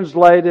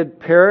translated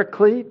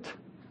paraclete.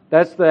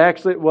 That's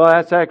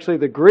actually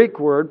the Greek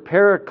word,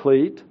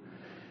 paraclete.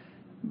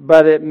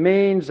 But it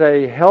means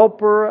a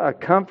helper, a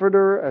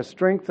comforter, a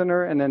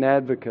strengthener, and an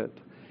advocate.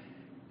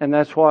 And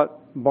that's what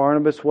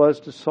Barnabas was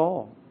to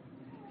Saul.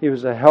 He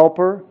was a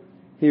helper,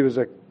 he was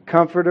a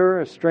comforter,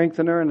 a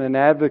strengthener, and an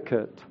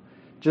advocate.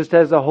 Just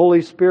as the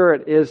Holy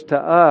Spirit is to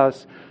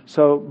us,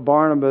 so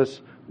Barnabas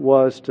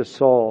was to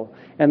Saul.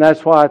 And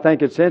that's why I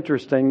think it's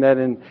interesting that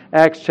in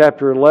Acts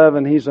chapter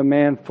 11, he's a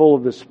man full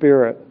of the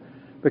Spirit.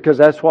 Because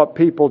that's what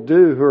people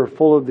do who are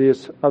full of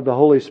the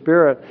Holy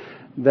Spirit.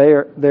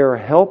 They're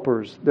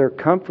helpers, they're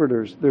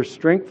comforters, they're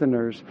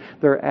strengtheners,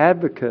 they're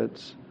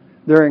advocates,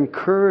 they're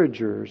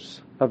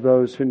encouragers of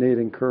those who need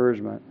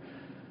encouragement.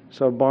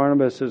 So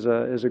Barnabas is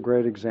a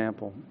great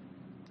example.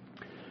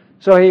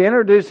 So he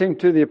introduced him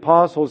to the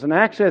apostles, and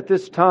actually at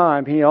this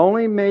time he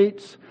only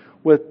meets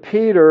with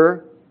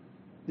Peter.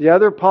 The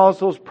other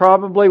apostles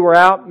probably were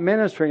out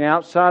ministering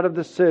outside of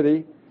the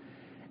city.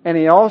 And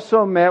he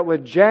also met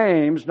with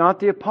James, not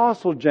the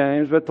apostle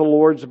James, but the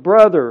Lord's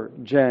brother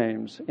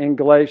James in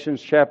Galatians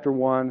chapter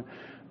 1,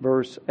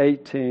 verse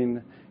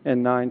 18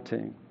 and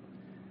 19.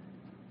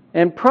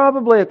 And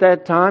probably at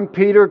that time,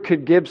 Peter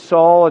could give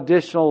Saul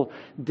additional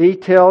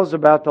details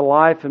about the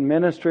life and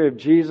ministry of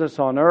Jesus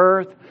on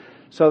earth.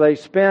 So they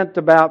spent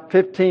about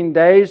 15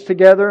 days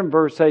together in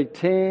verse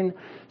 18.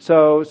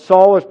 So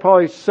Saul was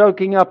probably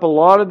soaking up a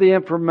lot of the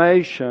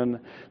information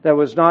that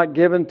was not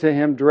given to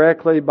him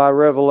directly by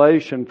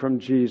revelation from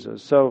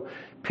Jesus. So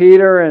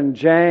Peter and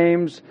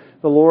James,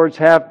 the Lord's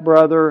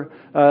half-brother,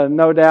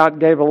 no doubt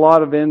gave a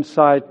lot of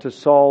insight to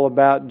Saul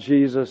about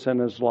Jesus and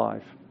his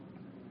life.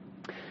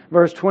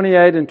 Verse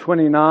 28 and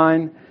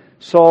 29,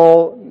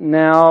 Saul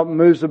now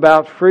moves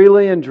about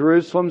freely in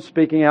Jerusalem,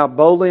 speaking out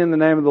boldly in the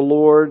name of the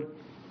Lord.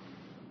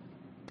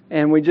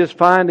 And we just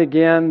find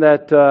again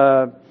that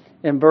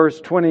in verse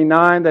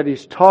 29 that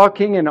he's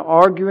talking and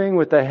arguing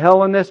with the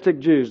Hellenistic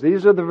Jews.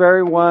 These are the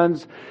very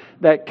ones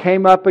that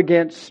came up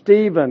against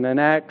Stephen in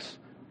Acts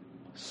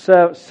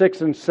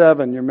 6 and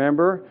 7, you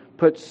remember?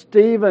 Put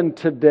Stephen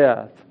to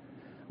death.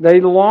 They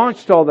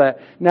launched all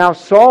that. Now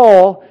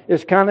Saul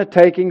is kind of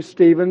taking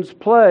Stephen's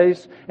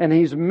place, and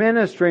he's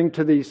ministering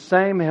to these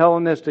same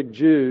Hellenistic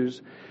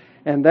Jews,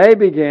 and they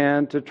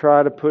began to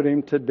try to put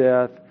him to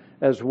death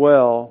as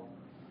well.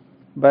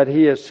 But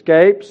he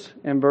escapes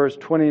in verse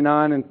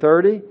 29 and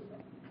 30.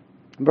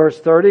 Verse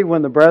 30,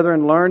 when the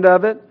brethren learned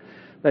of it,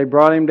 they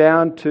brought him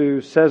down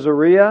to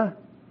Caesarea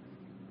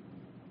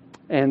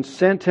and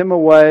sent him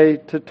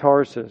away to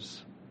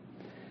Tarsus.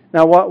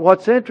 Now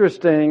what's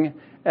interesting,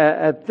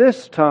 at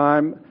this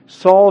time,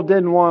 Saul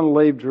didn't want to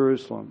leave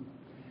Jerusalem.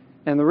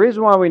 And the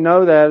reason why we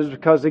know that is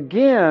because,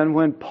 again,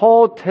 when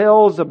Paul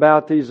tells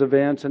about these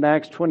events in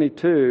Acts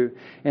 22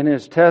 in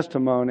his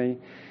testimony,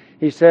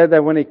 he said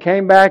that when he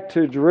came back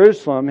to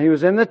Jerusalem, he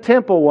was in the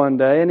temple one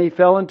day and he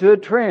fell into a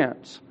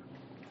trance.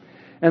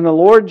 And the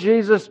Lord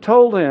Jesus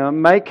told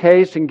him, make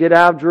haste and get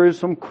out of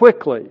Jerusalem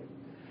quickly.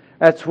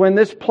 That's when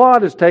this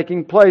plot is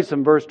taking place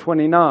in verse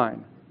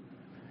 29.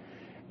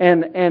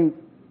 And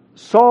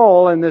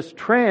Saul in this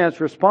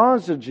trance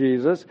responds to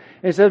Jesus.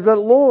 He says, but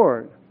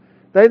Lord,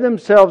 they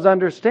themselves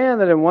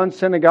understand that in one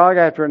synagogue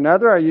after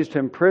another I used to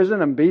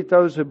imprison and beat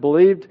those who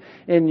believed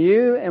in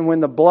you. And when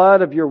the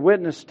blood of your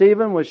witness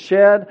Stephen was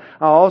shed,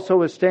 I also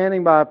was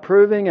standing by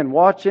approving and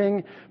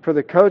watching for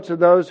the coats of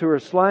those who were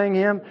slaying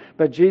him.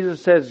 But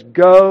Jesus says,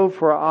 go,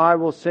 for I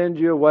will send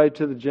you away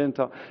to the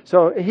Gentiles.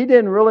 So he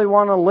didn't really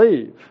want to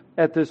leave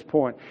at this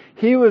point.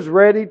 He was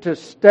ready to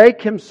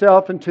stake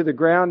himself into the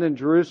ground in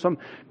Jerusalem,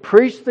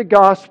 preach the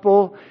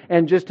gospel,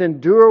 and just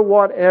endure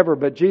whatever.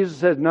 But Jesus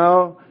said,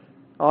 no.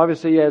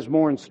 Obviously, he has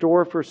more in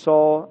store for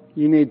Saul.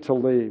 You need to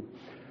leave.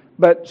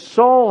 But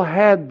Saul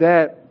had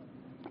that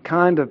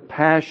kind of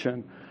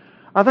passion.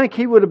 I think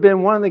he would have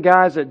been one of the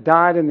guys that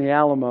died in the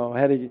Alamo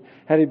had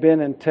he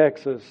been in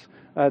Texas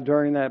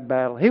during that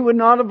battle. He would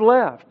not have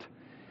left.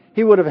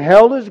 He would have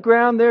held his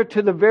ground there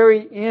to the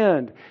very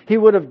end. He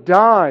would have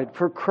died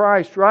for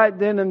Christ right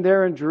then and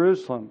there in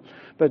Jerusalem.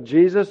 But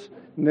Jesus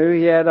knew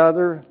he had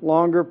other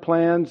longer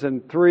plans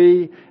and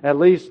at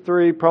least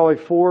three, probably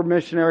 4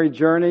 missionary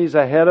journeys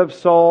ahead of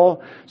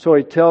Saul. So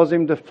he tells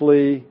him to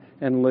flee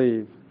and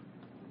leave.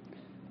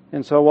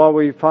 And so what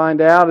we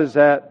find out is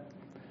that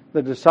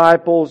the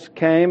disciples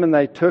came and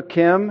they took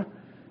him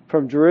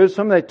from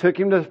Jerusalem. They took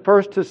him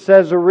first to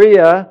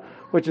Caesarea,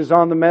 which is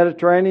on the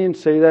Mediterranean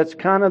Sea. That's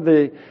kind of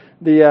the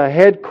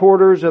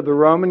headquarters of the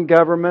Roman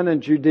government in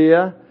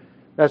Judea.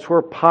 That's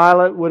where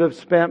Pilate would have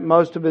spent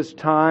most of his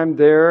time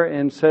there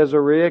in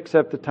Caesarea,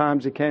 except the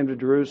times he came to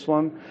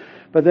Jerusalem.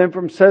 But then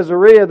from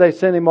Caesarea, they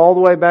sent him all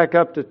the way back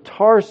up to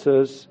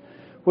Tarsus,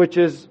 which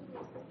is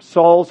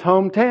Saul's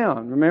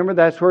hometown. Remember,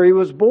 that's where he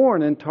was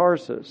born, in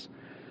Tarsus.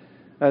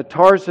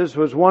 Tarsus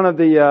was one of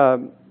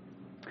the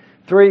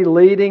 3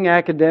 leading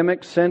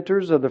academic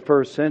centers of the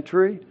first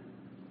century.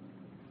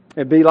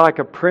 It'd be like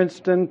a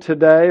Princeton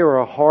today or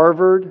a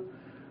Harvard.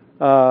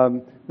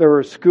 There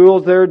were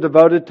schools there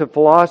devoted to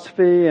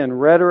philosophy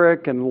and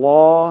rhetoric and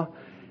law.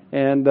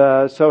 And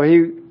so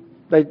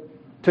they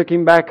took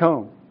him back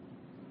home.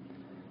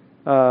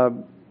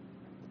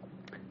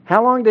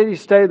 How long did he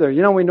stay there?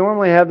 You know, we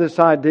normally have this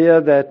idea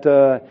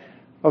that,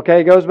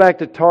 he goes back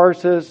to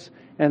Tarsus,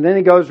 and then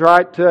he goes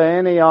right to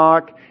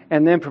Antioch,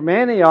 and then from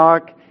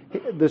Antioch,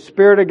 the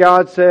Spirit of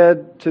God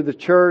said to the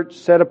church,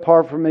 set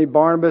apart for me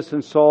Barnabas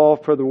and Saul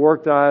for the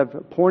work that I have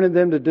appointed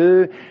them to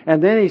do,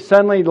 and then he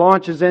suddenly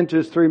launches into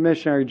his 3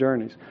 missionary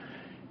journeys.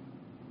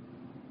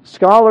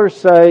 Scholars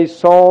say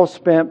Saul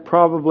spent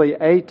probably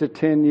 8 to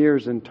 10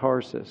 years in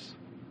Tarsus.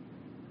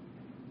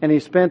 And he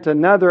spent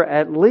another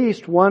at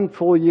least 1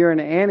 full year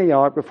in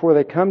Antioch before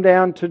they come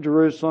down to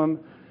Jerusalem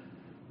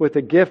with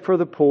a gift for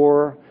the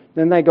poor.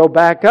 Then they go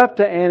back up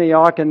to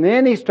Antioch, and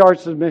then he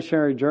starts his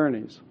missionary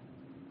journeys.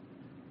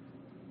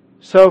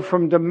 So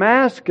from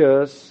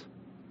Damascus,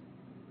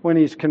 when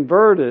he's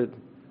converted,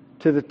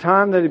 to the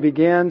time that he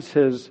begins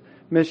his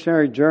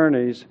missionary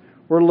journeys,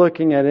 we're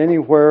looking at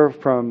anywhere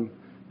from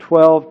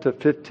 12 to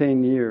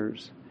 15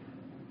 years.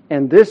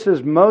 And this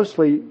is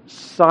mostly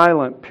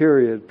silent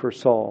period for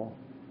Saul.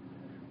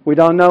 We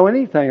don't know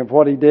anything of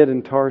what he did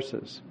in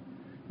Tarsus.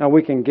 Now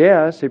we can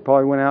guess he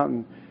probably went out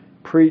and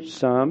preached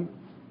some.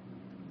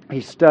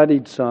 He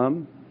studied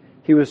some.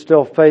 He was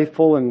still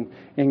faithful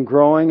in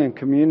growing and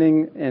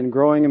communing and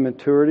growing in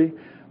maturity.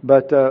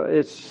 But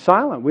it's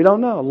silent. We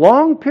don't know. A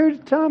long period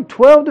of time,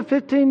 12 to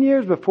 15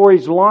 years before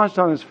he's launched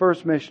on his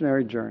first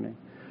missionary journey.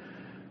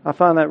 I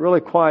find that really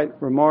quite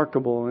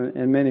remarkable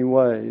in many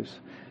ways.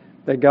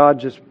 That God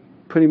just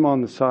put him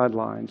on the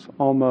sidelines,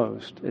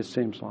 almost, it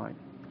seems like.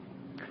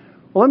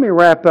 Well, let me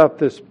wrap up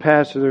this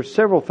passage. There's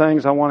several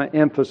things I want to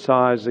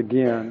emphasize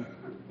again.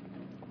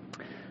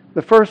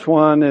 The first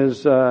one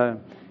is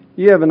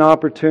you have an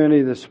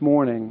opportunity this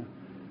morning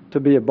to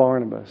be a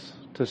Barnabas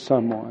to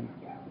someone.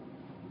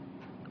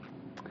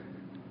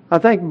 I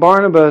think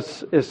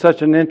Barnabas is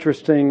such an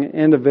interesting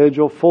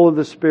individual, full of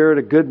the Spirit,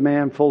 a good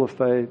man, full of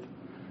faith,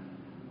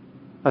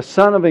 a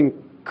son of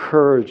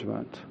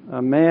encouragement,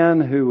 a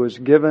man who was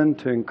given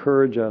to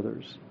encourage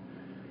others.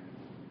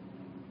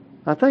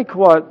 I think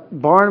what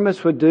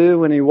Barnabas would do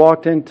when he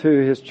walked into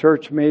his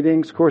church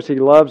meetings, of course he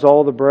loves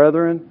all the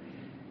brethren,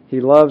 he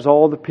loves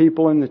all the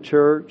people in the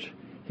church.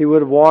 He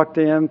would have walked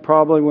in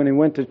probably when he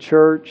went to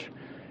church,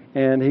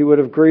 and he would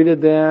have greeted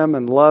them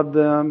and loved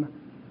them.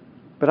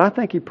 But I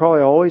think he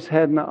probably always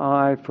had an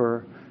eye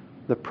for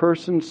the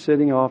person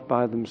sitting off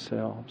by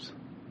themselves.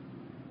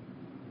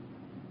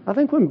 I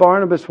think when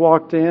Barnabas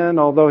walked in,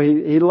 although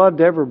he loved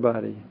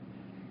everybody,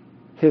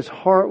 his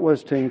heart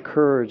was to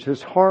encourage.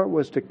 His heart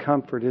was to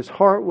comfort. His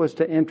heart was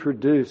to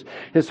introduce.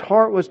 His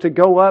heart was to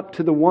go up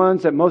to the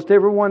ones that most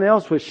everyone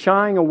else was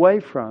shying away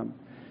from.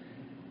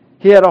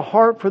 He had a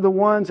heart for the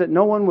ones that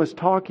no one was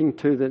talking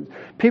to,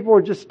 that people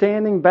were just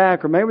standing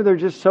back, or maybe they're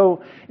just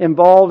so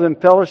involved in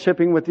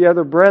fellowshipping with the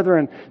other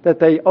brethren that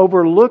they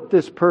overlook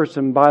this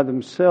person by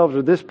themselves,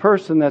 or this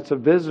person that's a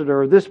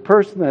visitor, or this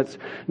person that's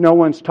no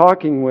one's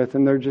talking with,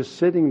 and they're just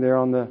sitting there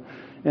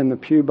in the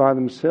pew by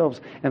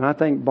themselves. And I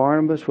think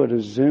Barnabas would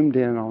have zoomed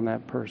in on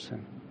that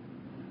person,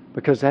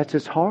 because that's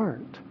his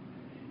heart.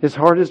 His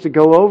heart is to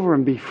go over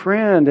and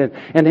befriend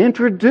and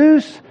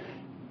introduce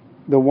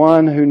the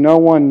one who no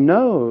one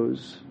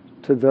knows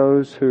to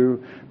those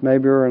who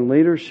maybe are in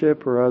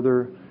leadership or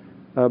other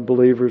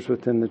believers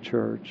within the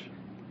church.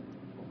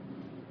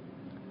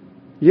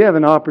 You have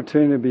an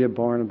opportunity to be a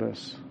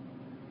Barnabas,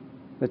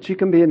 that you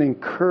can be an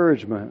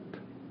encouragement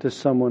to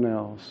someone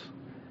else.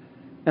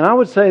 And I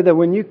would say that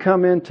when you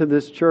come into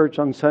this church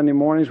on Sunday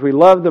mornings, we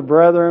love the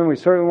brethren, we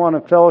certainly want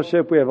a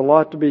fellowship, we have a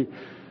lot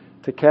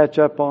to catch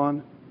up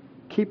on.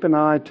 Keep an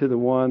eye to the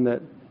one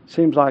that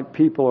seems like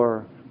people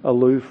are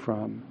aloof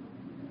from.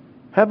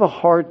 Have a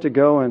heart to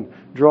go and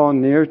draw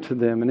near to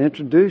them and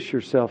introduce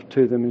yourself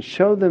to them and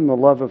show them the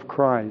love of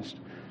Christ.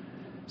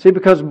 See,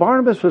 because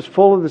Barnabas was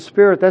full of the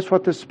Spirit, that's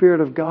what the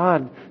Spirit of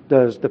God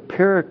does, the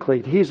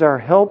Paraclete. He's our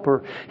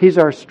helper. He's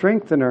our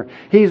strengthener.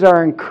 He's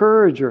our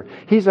encourager.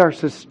 He's our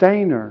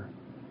sustainer.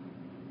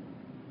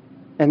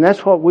 And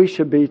that's what we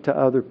should be to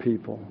other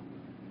people.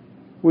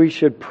 We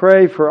should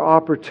pray for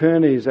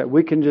opportunities that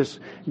we can just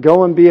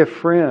go and be a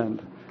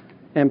friend.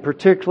 And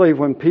particularly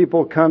when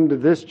people come to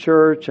this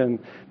church and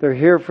they're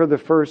here for the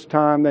first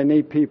time, they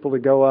need people to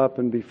go up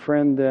and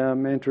befriend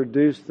them,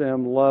 introduce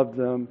them, love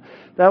them.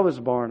 That was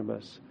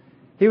Barnabas.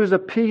 He was a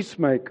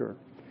peacemaker,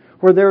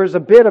 where there was a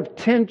bit of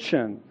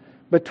tension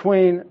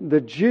between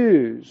the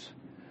Jews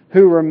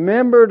who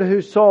remembered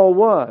who Saul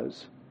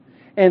was,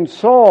 and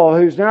Saul,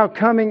 who's now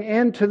coming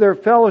into their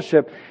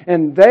fellowship,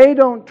 and they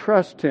don't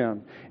trust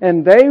him.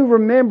 And they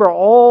remember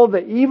all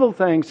the evil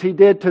things he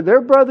did to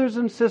their brothers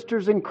and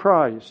sisters in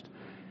Christ.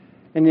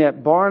 And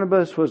yet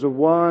Barnabas was a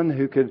one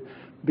who could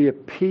be a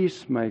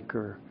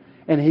peacemaker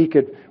and he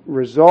could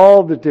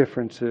resolve the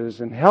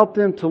differences and help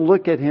them to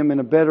look at him in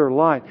a better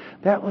light.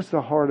 That was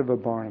the heart of a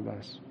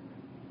Barnabas.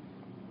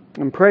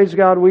 And praise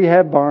God, we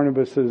have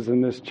Barnabases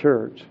in this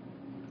church.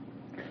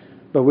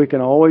 But we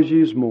can always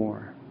use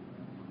more.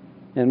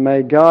 And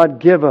may God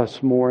give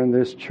us more in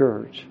this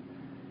church.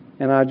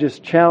 And I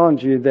just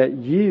challenge you that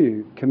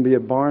you can be a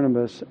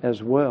Barnabas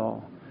as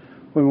well.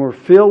 When we're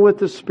filled with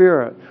the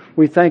Spirit,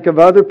 we think of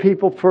other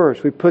people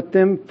first. We put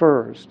them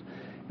first.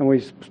 And we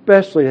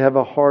especially have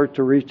a heart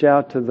to reach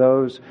out to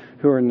those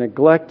who are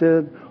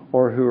neglected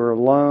or who are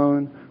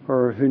alone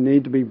or who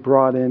need to be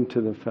brought into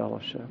the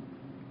fellowship.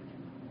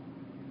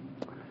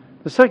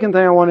 The second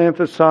thing I want to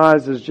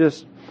emphasize is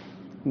just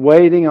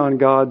waiting on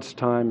God's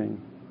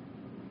timing.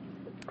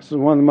 This is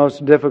one of the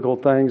most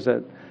difficult things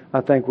that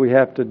I think we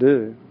have to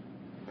do.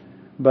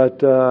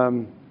 But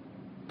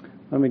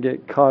let me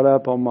get caught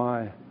up on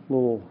my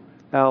little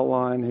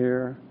outline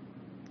here.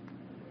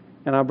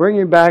 And I bring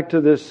you back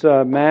to this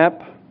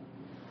map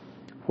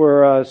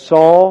where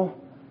Saul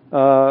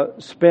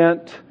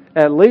spent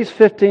at least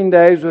 15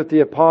 days with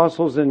the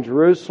apostles in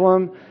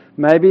Jerusalem,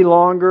 maybe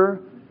longer.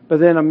 But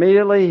then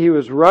immediately he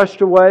was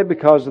rushed away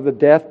because of the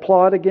death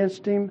plot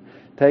against him.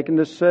 Taken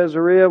to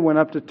Caesarea, went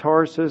up to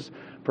Tarsus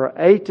for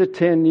 8 to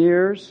 10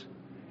 years.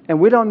 And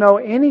we don't know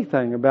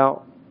anything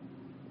about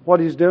what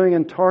he's doing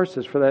in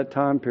Tarsus for that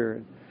time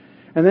period.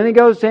 And then he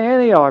goes to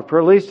Antioch for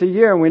at least a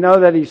year, and we know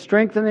that he's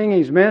strengthening,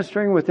 he's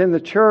ministering within the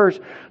church,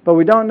 but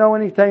we don't know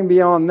anything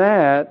beyond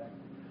that.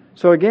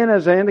 So again,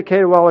 as I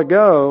indicated a while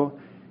ago,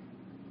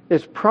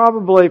 it's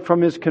probably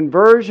from his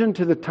conversion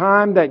to the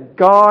time that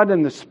God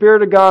and the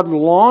Spirit of God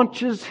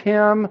launches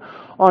him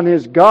on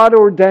his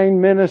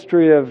God-ordained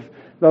ministry of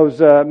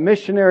those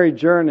missionary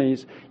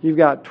journeys, you've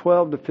got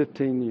 12 to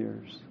 15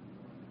 years.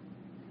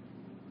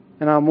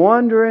 And I'm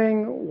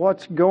wondering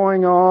what's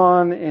going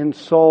on in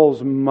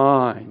Saul's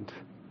mind.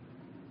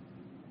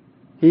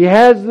 He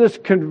has this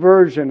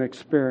conversion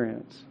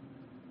experience.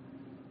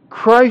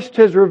 Christ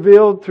has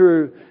revealed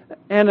through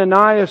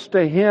Ananias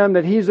to him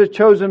that he's a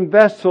chosen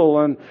vessel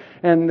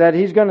and that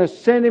he's going to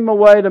send him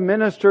away to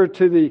minister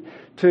to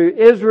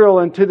Israel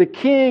and to the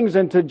kings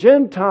and to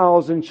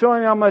Gentiles and show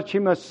him how much he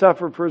must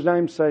suffer for his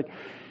name's sake.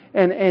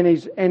 And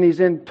he's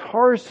in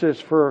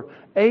Tarsus for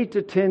 8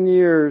 to 10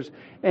 years,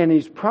 and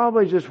he's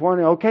probably just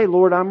wondering, okay,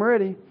 Lord, I'm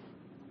ready.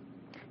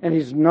 And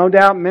he's no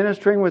doubt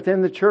ministering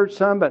within the church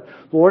some, but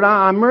Lord,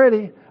 I'm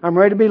ready. I'm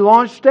ready to be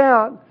launched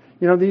out.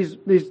 You know,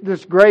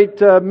 this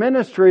great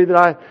ministry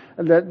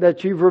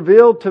that you've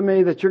revealed to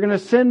me that you're going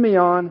to send me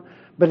on,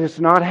 but it's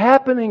not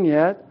happening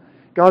yet.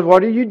 God,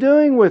 what are you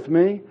doing with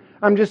me?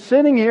 I'm just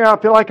sitting here. I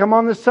feel like I'm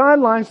on the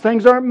sidelines.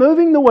 Things aren't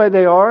moving the way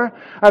they are.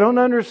 I don't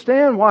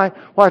understand why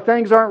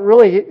things aren't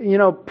really,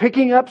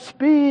 picking up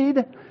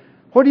speed.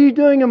 What are you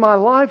doing in my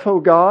life, oh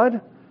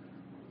God?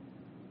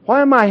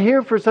 Why am I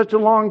here for such a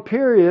long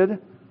period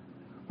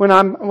when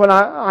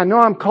I know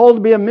I'm called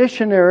to be a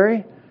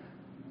missionary?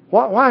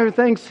 Why are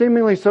things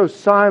seemingly so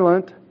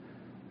silent?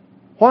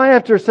 Why,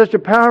 after such a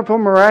powerful,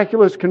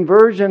 miraculous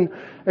conversion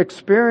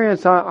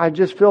experience, I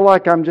just feel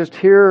like I'm just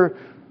here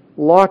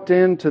locked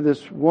into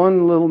this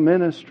one little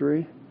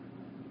ministry?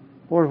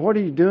 Lord, what are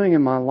you doing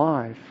in my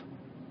life?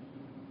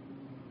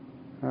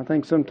 I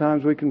think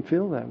sometimes we can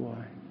feel that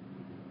way.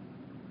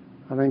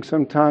 I think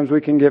sometimes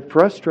we can get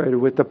frustrated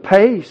with the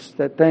pace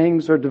that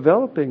things are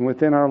developing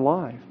within our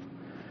life.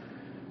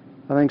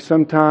 I think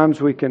sometimes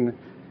we can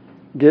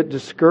get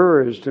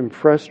discouraged and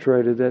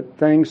frustrated that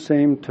things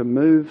seem to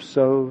move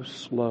so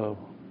slow.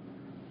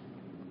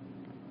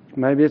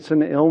 Maybe it's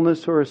an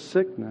illness or a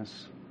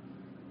sickness,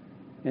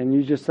 and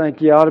you just think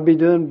you ought to be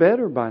doing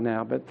better by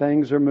now, but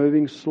things are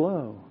moving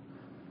slow.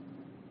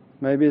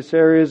 Maybe it's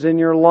areas in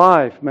your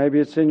life, maybe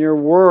it's in your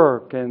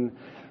work,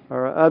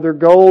 or other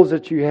goals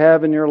that you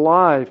have in your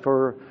life,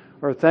 or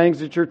things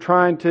that you're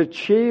trying to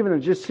achieve, and it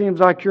just seems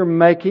like you're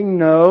making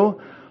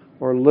no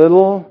or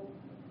little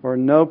or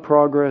no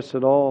progress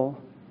at all.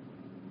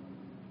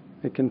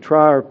 It can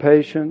try our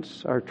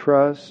patience, our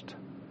trust,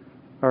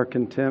 our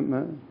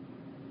contentment.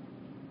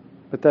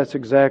 But that's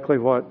exactly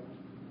what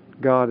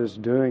God is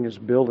doing, is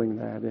building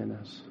that in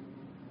us.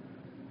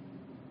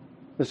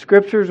 The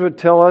Scriptures would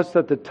tell us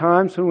that the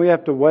times when we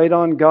have to wait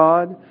on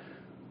God,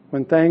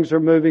 when things are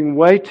moving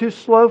way too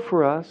slow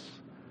for us,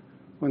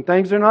 when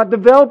things are not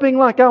developing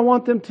like I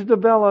want them to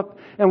develop,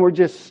 and we're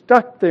just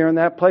stuck there in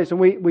that place, and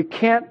we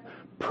can't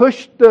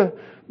push the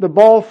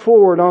ball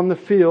forward on the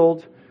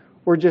field,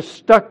 we're just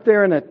stuck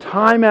there in a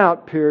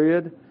timeout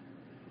period,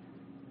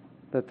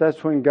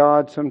 that's when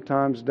God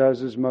sometimes does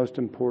His most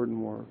important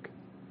work.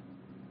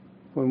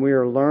 When we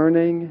are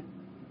learning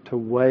to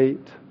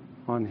wait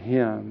on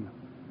Him,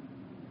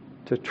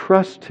 to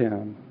trust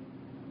Him,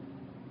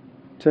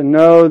 to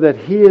know that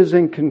He is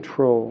in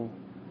control,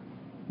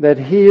 that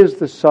He is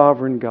the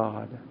sovereign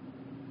God.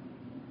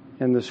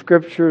 And the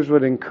Scriptures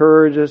would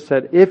encourage us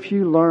that if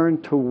you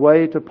learn to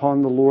wait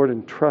upon the Lord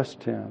and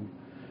trust Him,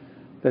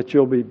 that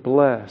you'll be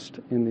blessed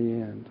in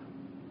the end.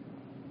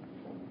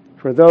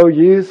 For though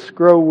youths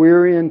grow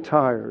weary and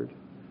tired,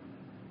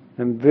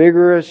 and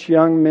vigorous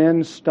young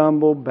men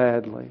stumble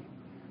badly.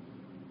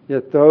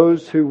 Yet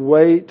those who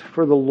wait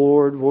for the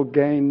Lord will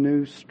gain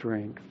new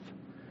strength.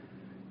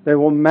 They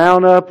will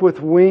mount up with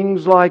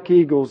wings like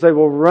eagles. They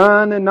will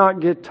run and not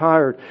get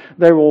tired.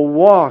 They will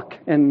walk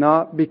and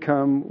not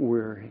become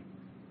weary.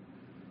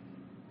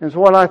 And so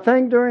what I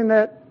think during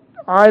that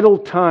idle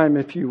time,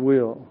 if you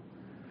will,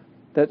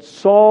 that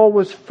Saul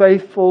was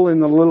faithful in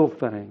the little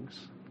things.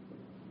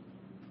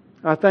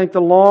 I think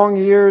the long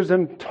years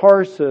in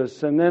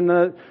Tarsus and then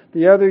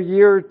the other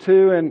year or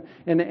two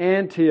in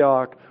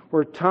Antioch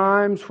were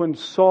times when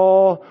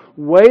Saul,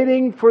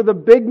 waiting for the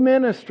big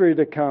ministry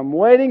to come,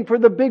 waiting for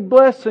the big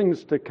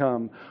blessings to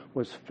come,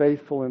 was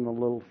faithful in the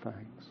little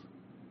things.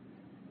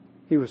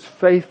 He was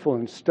faithful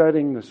in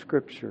studying the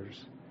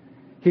Scriptures.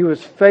 He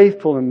was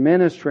faithful in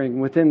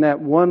ministering within that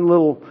one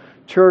little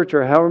church,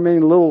 or however many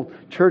little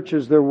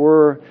churches there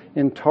were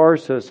in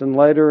Tarsus and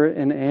later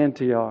in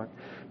Antioch.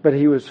 But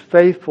he was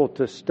faithful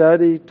to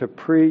study, to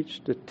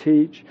preach, to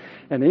teach.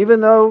 And even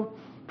though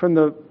from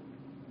the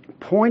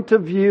point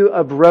of view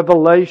of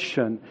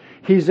revelation,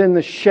 he's in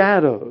the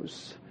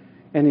shadows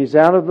and he's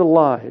out of the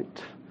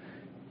light,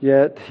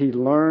 yet he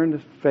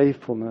learned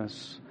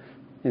faithfulness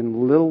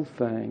in little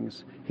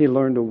things. He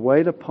learned to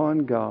wait upon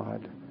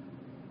God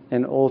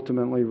and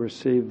ultimately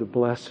receive the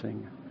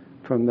blessing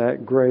from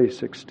that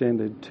grace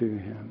extended to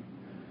him.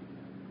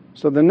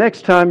 So the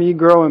next time you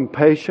grow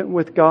impatient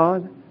with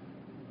God,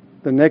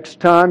 the next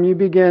time you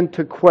begin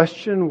to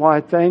question why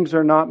things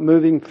are not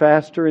moving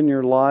faster in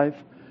your life,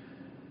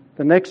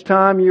 the next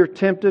time you're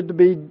tempted to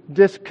be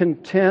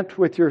discontent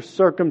with your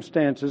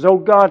circumstances, oh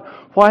God,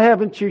 why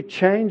haven't you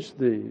changed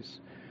these?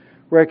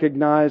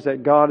 Recognize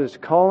that God is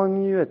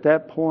calling you at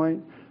that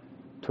point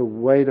to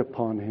wait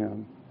upon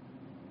Him,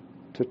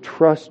 to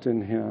trust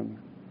in Him,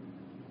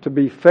 to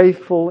be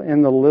faithful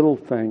in the little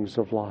things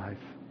of life.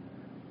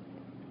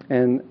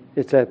 And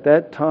it's at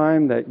that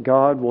time that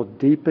God will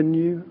deepen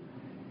you,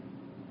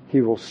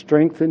 He will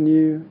strengthen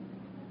you,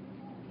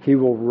 He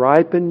will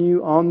ripen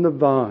you on the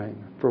vine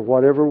for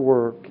whatever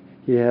work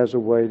He has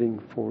awaiting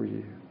for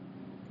you.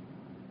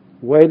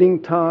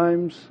 Waiting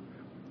times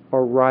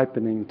are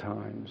ripening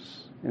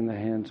times in the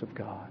hands of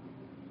God.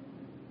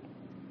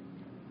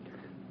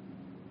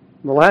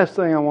 The last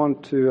thing I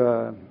want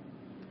to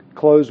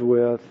close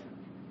with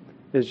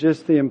is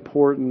just the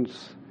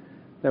importance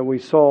that we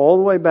saw all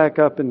the way back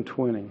up in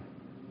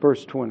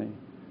verse 20.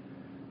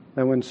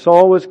 That when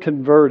Saul was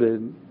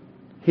converted,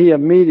 he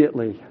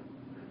immediately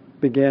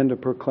began to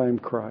proclaim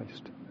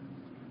Christ.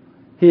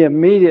 He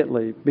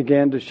immediately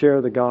began to share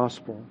the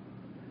gospel.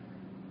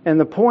 And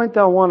the point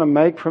that I want to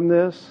make from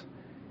this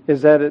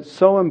is that it's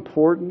so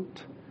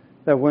important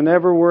that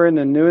whenever we're in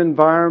a new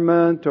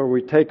environment or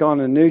we take on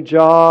a new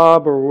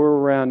job or we're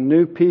around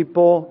new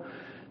people,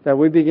 that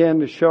we begin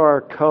to show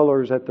our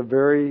colors at the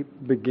very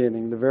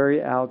beginning, the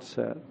very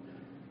outset.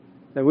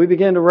 That we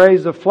begin to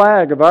raise the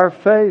flag of our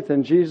faith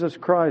in Jesus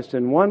Christ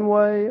in one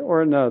way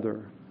or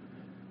another.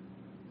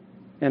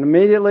 And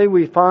immediately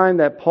we find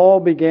that Paul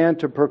began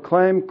to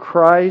proclaim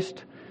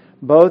Christ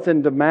both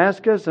in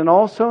Damascus and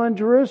also in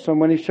Jerusalem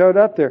when he showed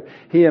up there.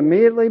 He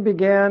immediately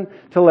began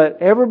to let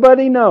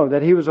everybody know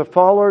that he was a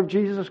follower of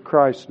Jesus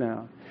Christ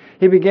now.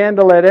 He began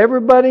to let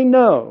everybody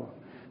know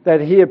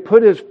that he had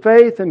put his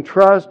faith and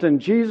trust in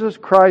Jesus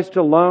Christ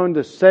alone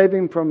to save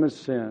him from his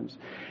sins.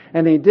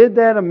 And he did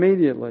that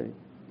immediately.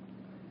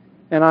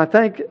 And I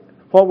think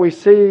what we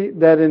see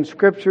that in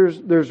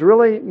Scriptures, there's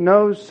really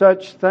no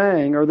such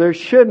thing, or there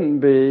shouldn't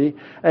be,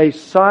 a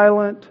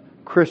silent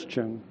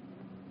Christian.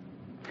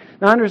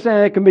 Now I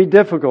understand it can be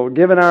difficult,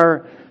 given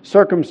our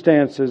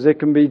circumstances. It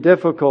can be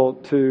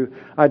difficult to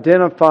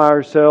identify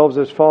ourselves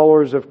as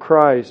followers of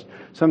Christ.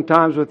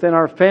 Sometimes within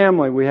our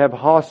family we have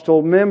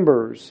hostile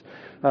members.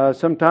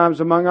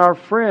 Sometimes among our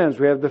friends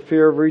we have the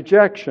fear of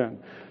rejection.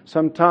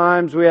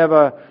 Sometimes we have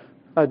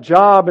a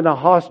job in a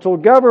hostile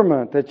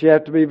government that you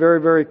have to be very,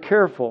 very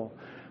careful.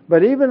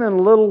 But even in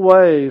little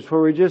ways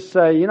where we just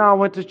say, I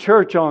went to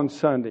church on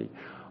Sunday.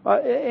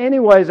 Any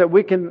ways that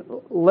we can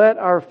let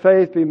our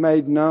faith be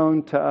made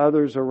known to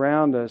others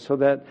around us so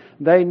that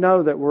they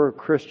know that we're a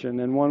Christian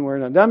in one way or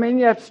another. Doesn't mean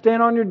you have to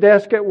stand on your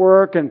desk at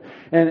work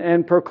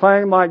and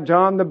proclaim like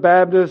John the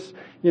Baptist,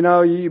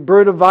 you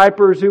brood of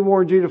vipers, who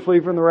warned you to flee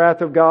from the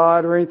wrath of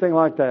God, or anything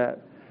like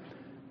that.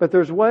 But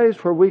there's ways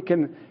where we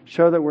can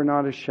show that we're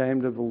not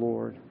ashamed of the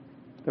Lord,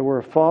 that we're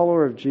a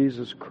follower of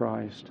Jesus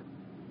Christ.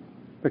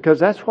 Because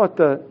that's what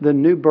the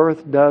new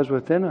birth does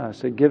within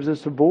us. It gives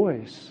us a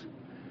voice.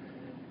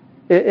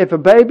 If a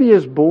baby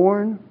is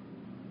born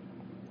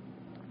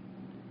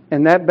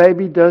and that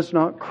baby does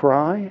not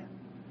cry,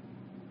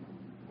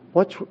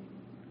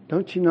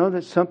 don't you know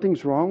that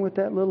something's wrong with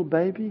that little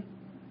baby?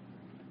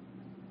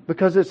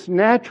 Because it's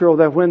natural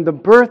that when the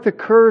birth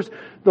occurs,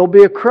 there'll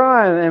be a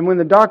cry. And when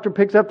the doctor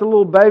picks up the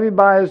little baby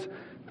by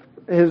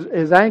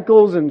his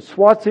ankles and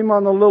swats him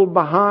on the little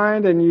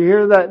behind, and you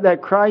hear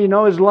that cry,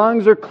 his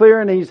lungs are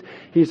clear and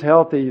he's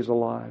healthy, he's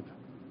alive.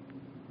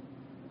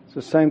 It's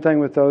the same thing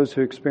with those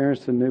who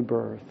experience the new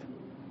birth.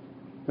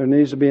 There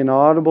needs to be an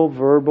audible,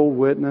 verbal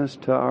witness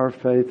to our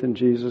faith in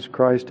Jesus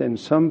Christ in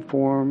some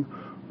form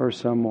or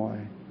some way.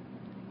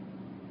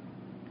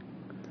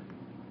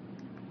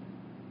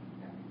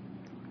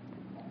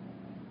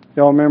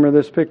 Y'all remember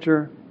this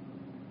picture?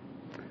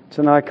 It's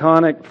an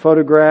iconic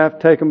photograph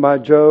taken by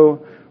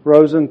Joe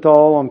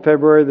Rosenthal on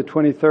February the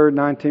 23rd,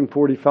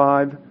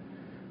 1945,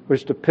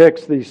 which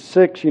depicts these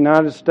 6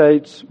 United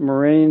States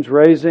Marines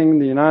raising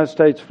the United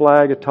States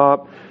flag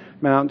atop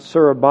Mount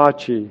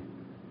Suribachi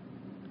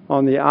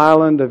on the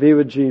island of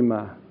Iwo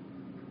Jima.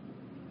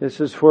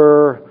 This is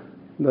where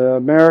the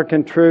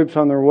American troops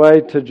on their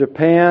way to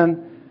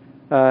Japan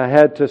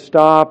had to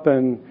stop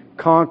and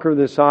conquer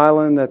this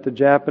island that the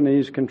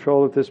Japanese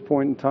control at this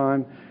point in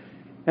time.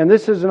 And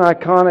this is an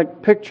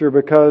iconic picture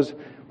because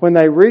when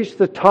they reached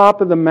the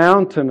top of the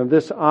mountain of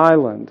this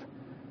island,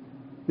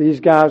 these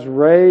guys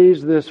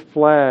raised this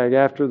flag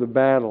after the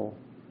battle,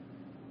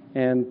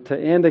 and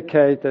to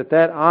indicate that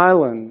that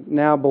island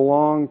now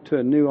belonged to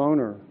a new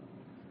owner,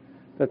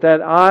 that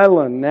that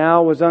island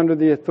now was under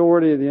the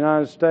authority of the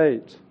United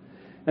States.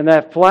 And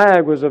that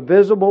flag was a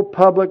visible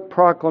public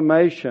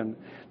proclamation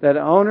that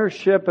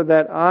ownership of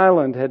that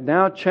island had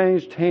now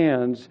changed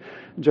hands.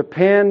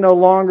 Japan no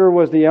longer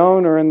was the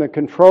owner and the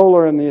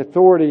controller and the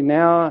authority.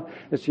 Now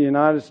it's the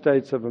United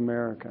States of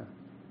America.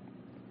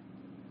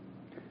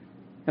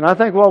 And I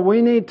think what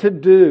we need to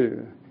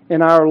do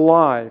in our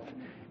life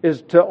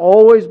is to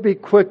always be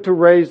quick to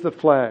raise the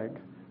flag.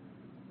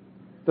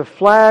 The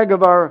flag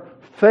of our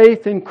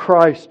faith in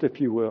Christ,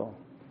 if you will.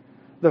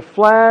 The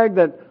flag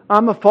that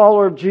I'm a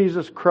follower of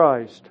Jesus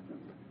Christ.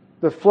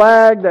 The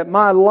flag that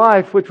my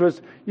life, which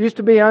used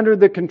to be under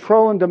the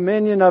control and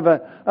dominion of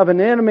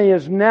an enemy,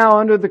 is now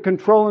under the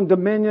control and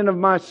dominion of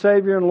my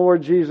Savior and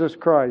Lord Jesus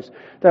Christ.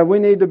 That we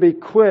need to be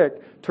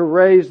quick to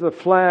raise the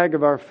flag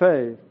of our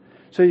faith.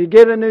 So you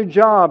get a new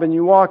job and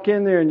you walk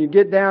in there and you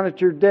get down at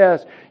your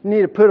desk, you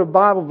need to put a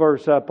Bible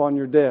verse up on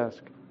your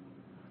desk.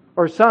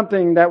 Or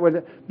something that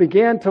would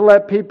begin to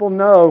let people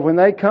know when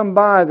they come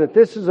by that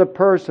this is a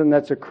person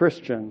that's a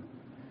Christian.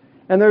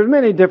 And there's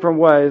many different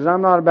ways.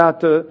 I'm not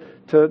about to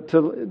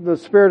the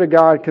Spirit of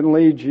God can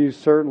lead you,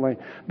 certainly.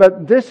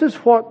 But this is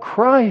what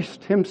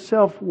Christ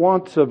Himself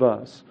wants of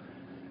us.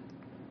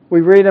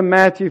 We read in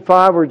Matthew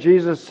 5 where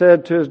Jesus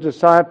said to His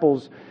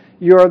disciples,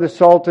 "You are the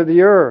salt of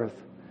the earth.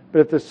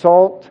 But if the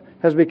salt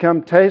has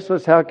become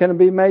tasteless, how can it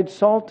be made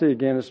salty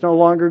again? It's no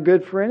longer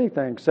good for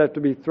anything except to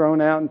be thrown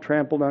out and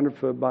trampled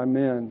underfoot by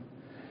men.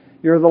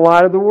 You're the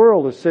light of the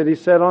world. A city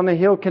set on a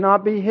hill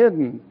cannot be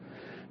hidden.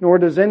 Nor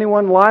does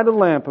anyone light a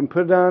lamp and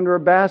put it under a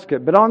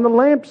basket, but on the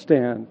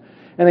lampstand,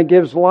 and it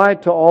gives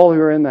light to all who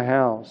are in the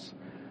house.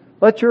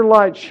 Let your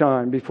light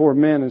shine before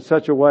men in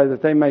such a way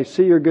that they may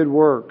see your good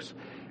works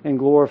and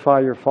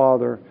glorify your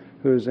Father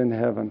who is in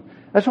heaven."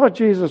 That's what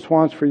Jesus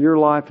wants for your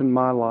life and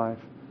my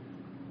life.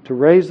 To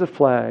raise the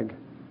flag,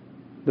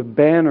 the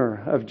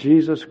banner of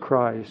Jesus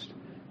Christ,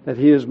 that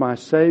He is my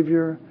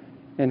Savior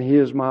and He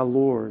is my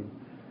Lord.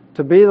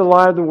 To be the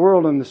light of the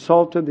world and the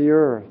salt of the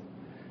earth.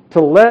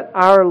 To let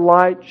our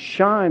light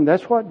shine.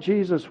 That's what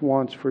Jesus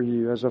wants for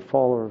you as a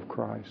follower of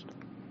Christ.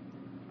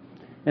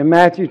 In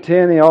Matthew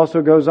 10, He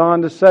also goes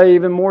on to say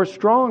even more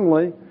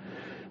strongly,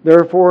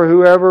 "Therefore,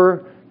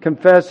 whoever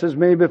confesses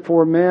Me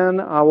before men,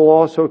 I will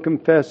also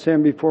confess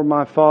him before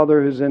My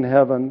Father who is in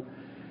heaven.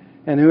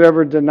 And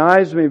whoever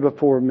denies Me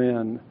before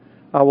men,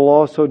 I will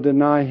also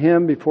deny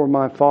him before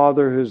My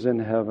Father who is in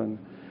heaven.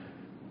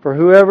 For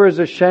whoever is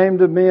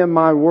ashamed of Me and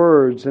My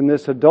words in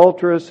this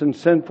adulterous and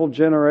sinful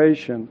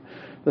generation,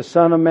 the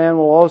Son of Man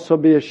will also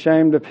be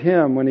ashamed of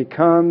him when He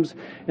comes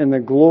in the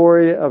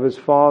glory of His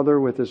Father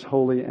with His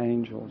holy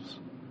angels."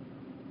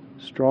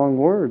 Strong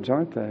words,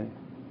 aren't they?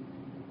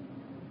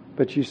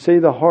 But you see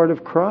the heart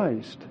of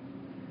Christ.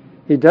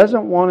 He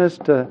doesn't want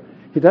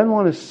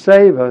to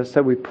save us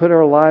that we put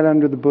our light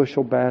under the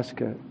bushel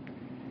basket.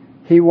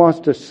 He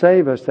wants to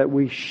save us that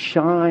we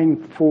shine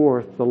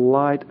forth the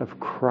light of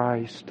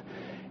Christ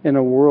in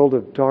a world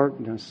of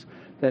darkness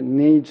that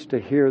needs to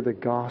hear the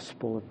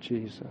gospel of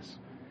Jesus.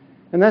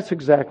 And that's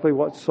exactly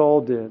what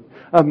Saul did.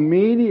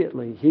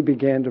 Immediately he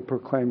began to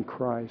proclaim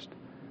Christ.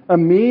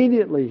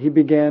 Immediately he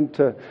began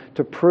to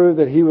prove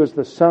that he was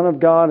the Son of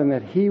God and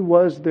that He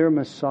was their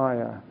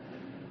Messiah.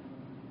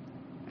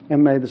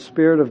 And may the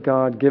Spirit of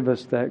God give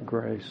us that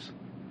grace.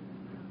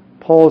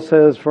 Paul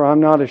says, "For I'm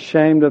not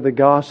ashamed of the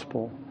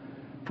gospel,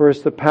 for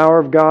it's the power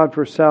of God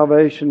for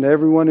salvation to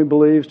everyone who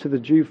believes, to the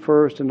Jew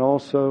first and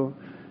also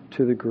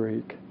to the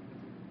Greek."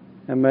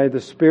 And may the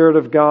Spirit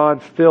of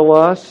God fill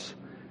us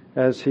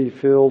as He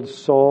filled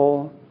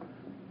Saul,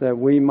 that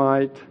we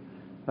might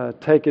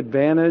take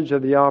advantage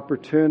of the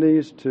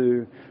opportunities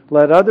to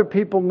let other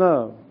people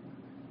know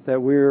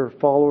that we're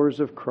followers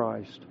of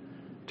Christ.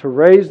 To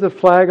raise the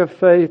flag of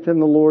faith in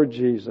the Lord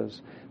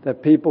Jesus,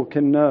 that people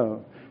can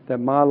know that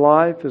my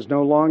life is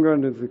no longer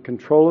under the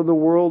control of the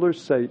world or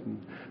Satan,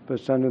 but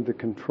it's under the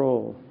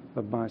control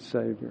of my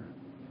Savior.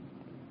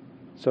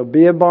 So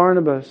be a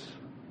Barnabas.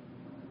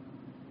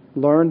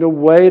 Learn to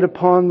wait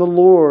upon the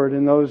Lord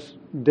in those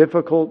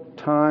difficult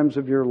times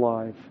of your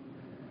life.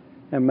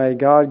 And may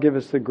God give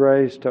us the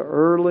grace to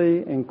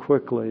early and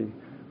quickly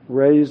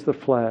raise the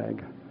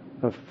flag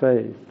of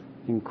faith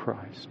in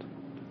Christ.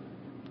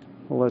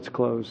 Well, let's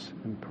close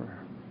in prayer.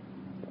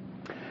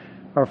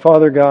 Our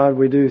Father God,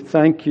 we do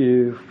thank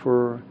you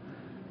for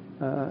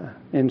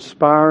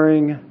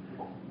inspiring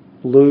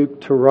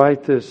Luke to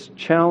write this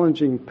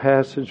challenging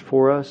passage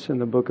for us in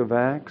the book of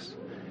Acts.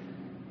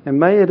 And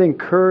may it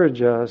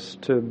encourage us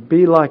to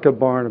be like a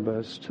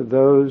Barnabas to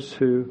those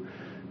who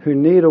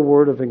need a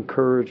word of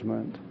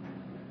encouragement,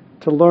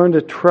 to learn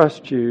to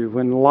trust you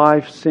when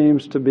life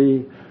seems to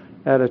be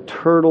at a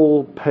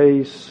turtle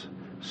pace,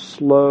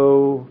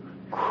 slow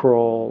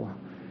crawl,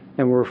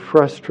 and we're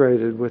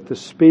frustrated with the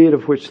speed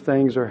of which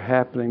things are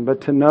happening,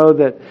 but to know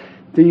that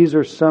these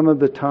are some of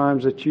the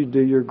times that you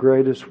do your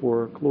greatest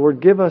work. Lord,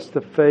 give us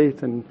the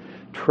faith and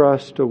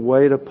trust to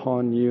wait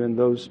upon you in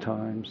those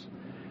times.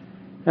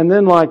 And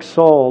then like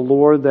Saul,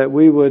 Lord, that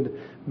we would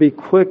be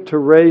quick to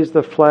raise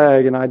the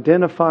flag and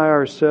identify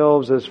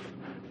ourselves as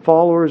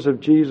followers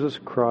of Jesus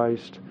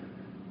Christ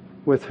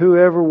with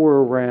whoever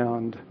we're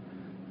around,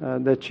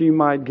 that you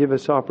might give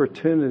us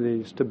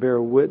opportunities to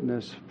bear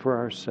witness for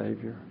our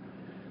Savior.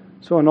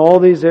 So in all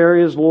these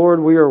areas,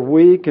 Lord, we are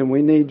weak and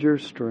we need your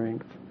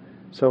strength.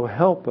 So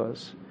help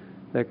us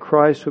that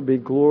Christ would be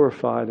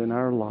glorified in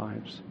our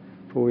lives.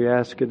 For we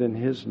ask it in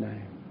His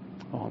name.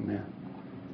 Amen.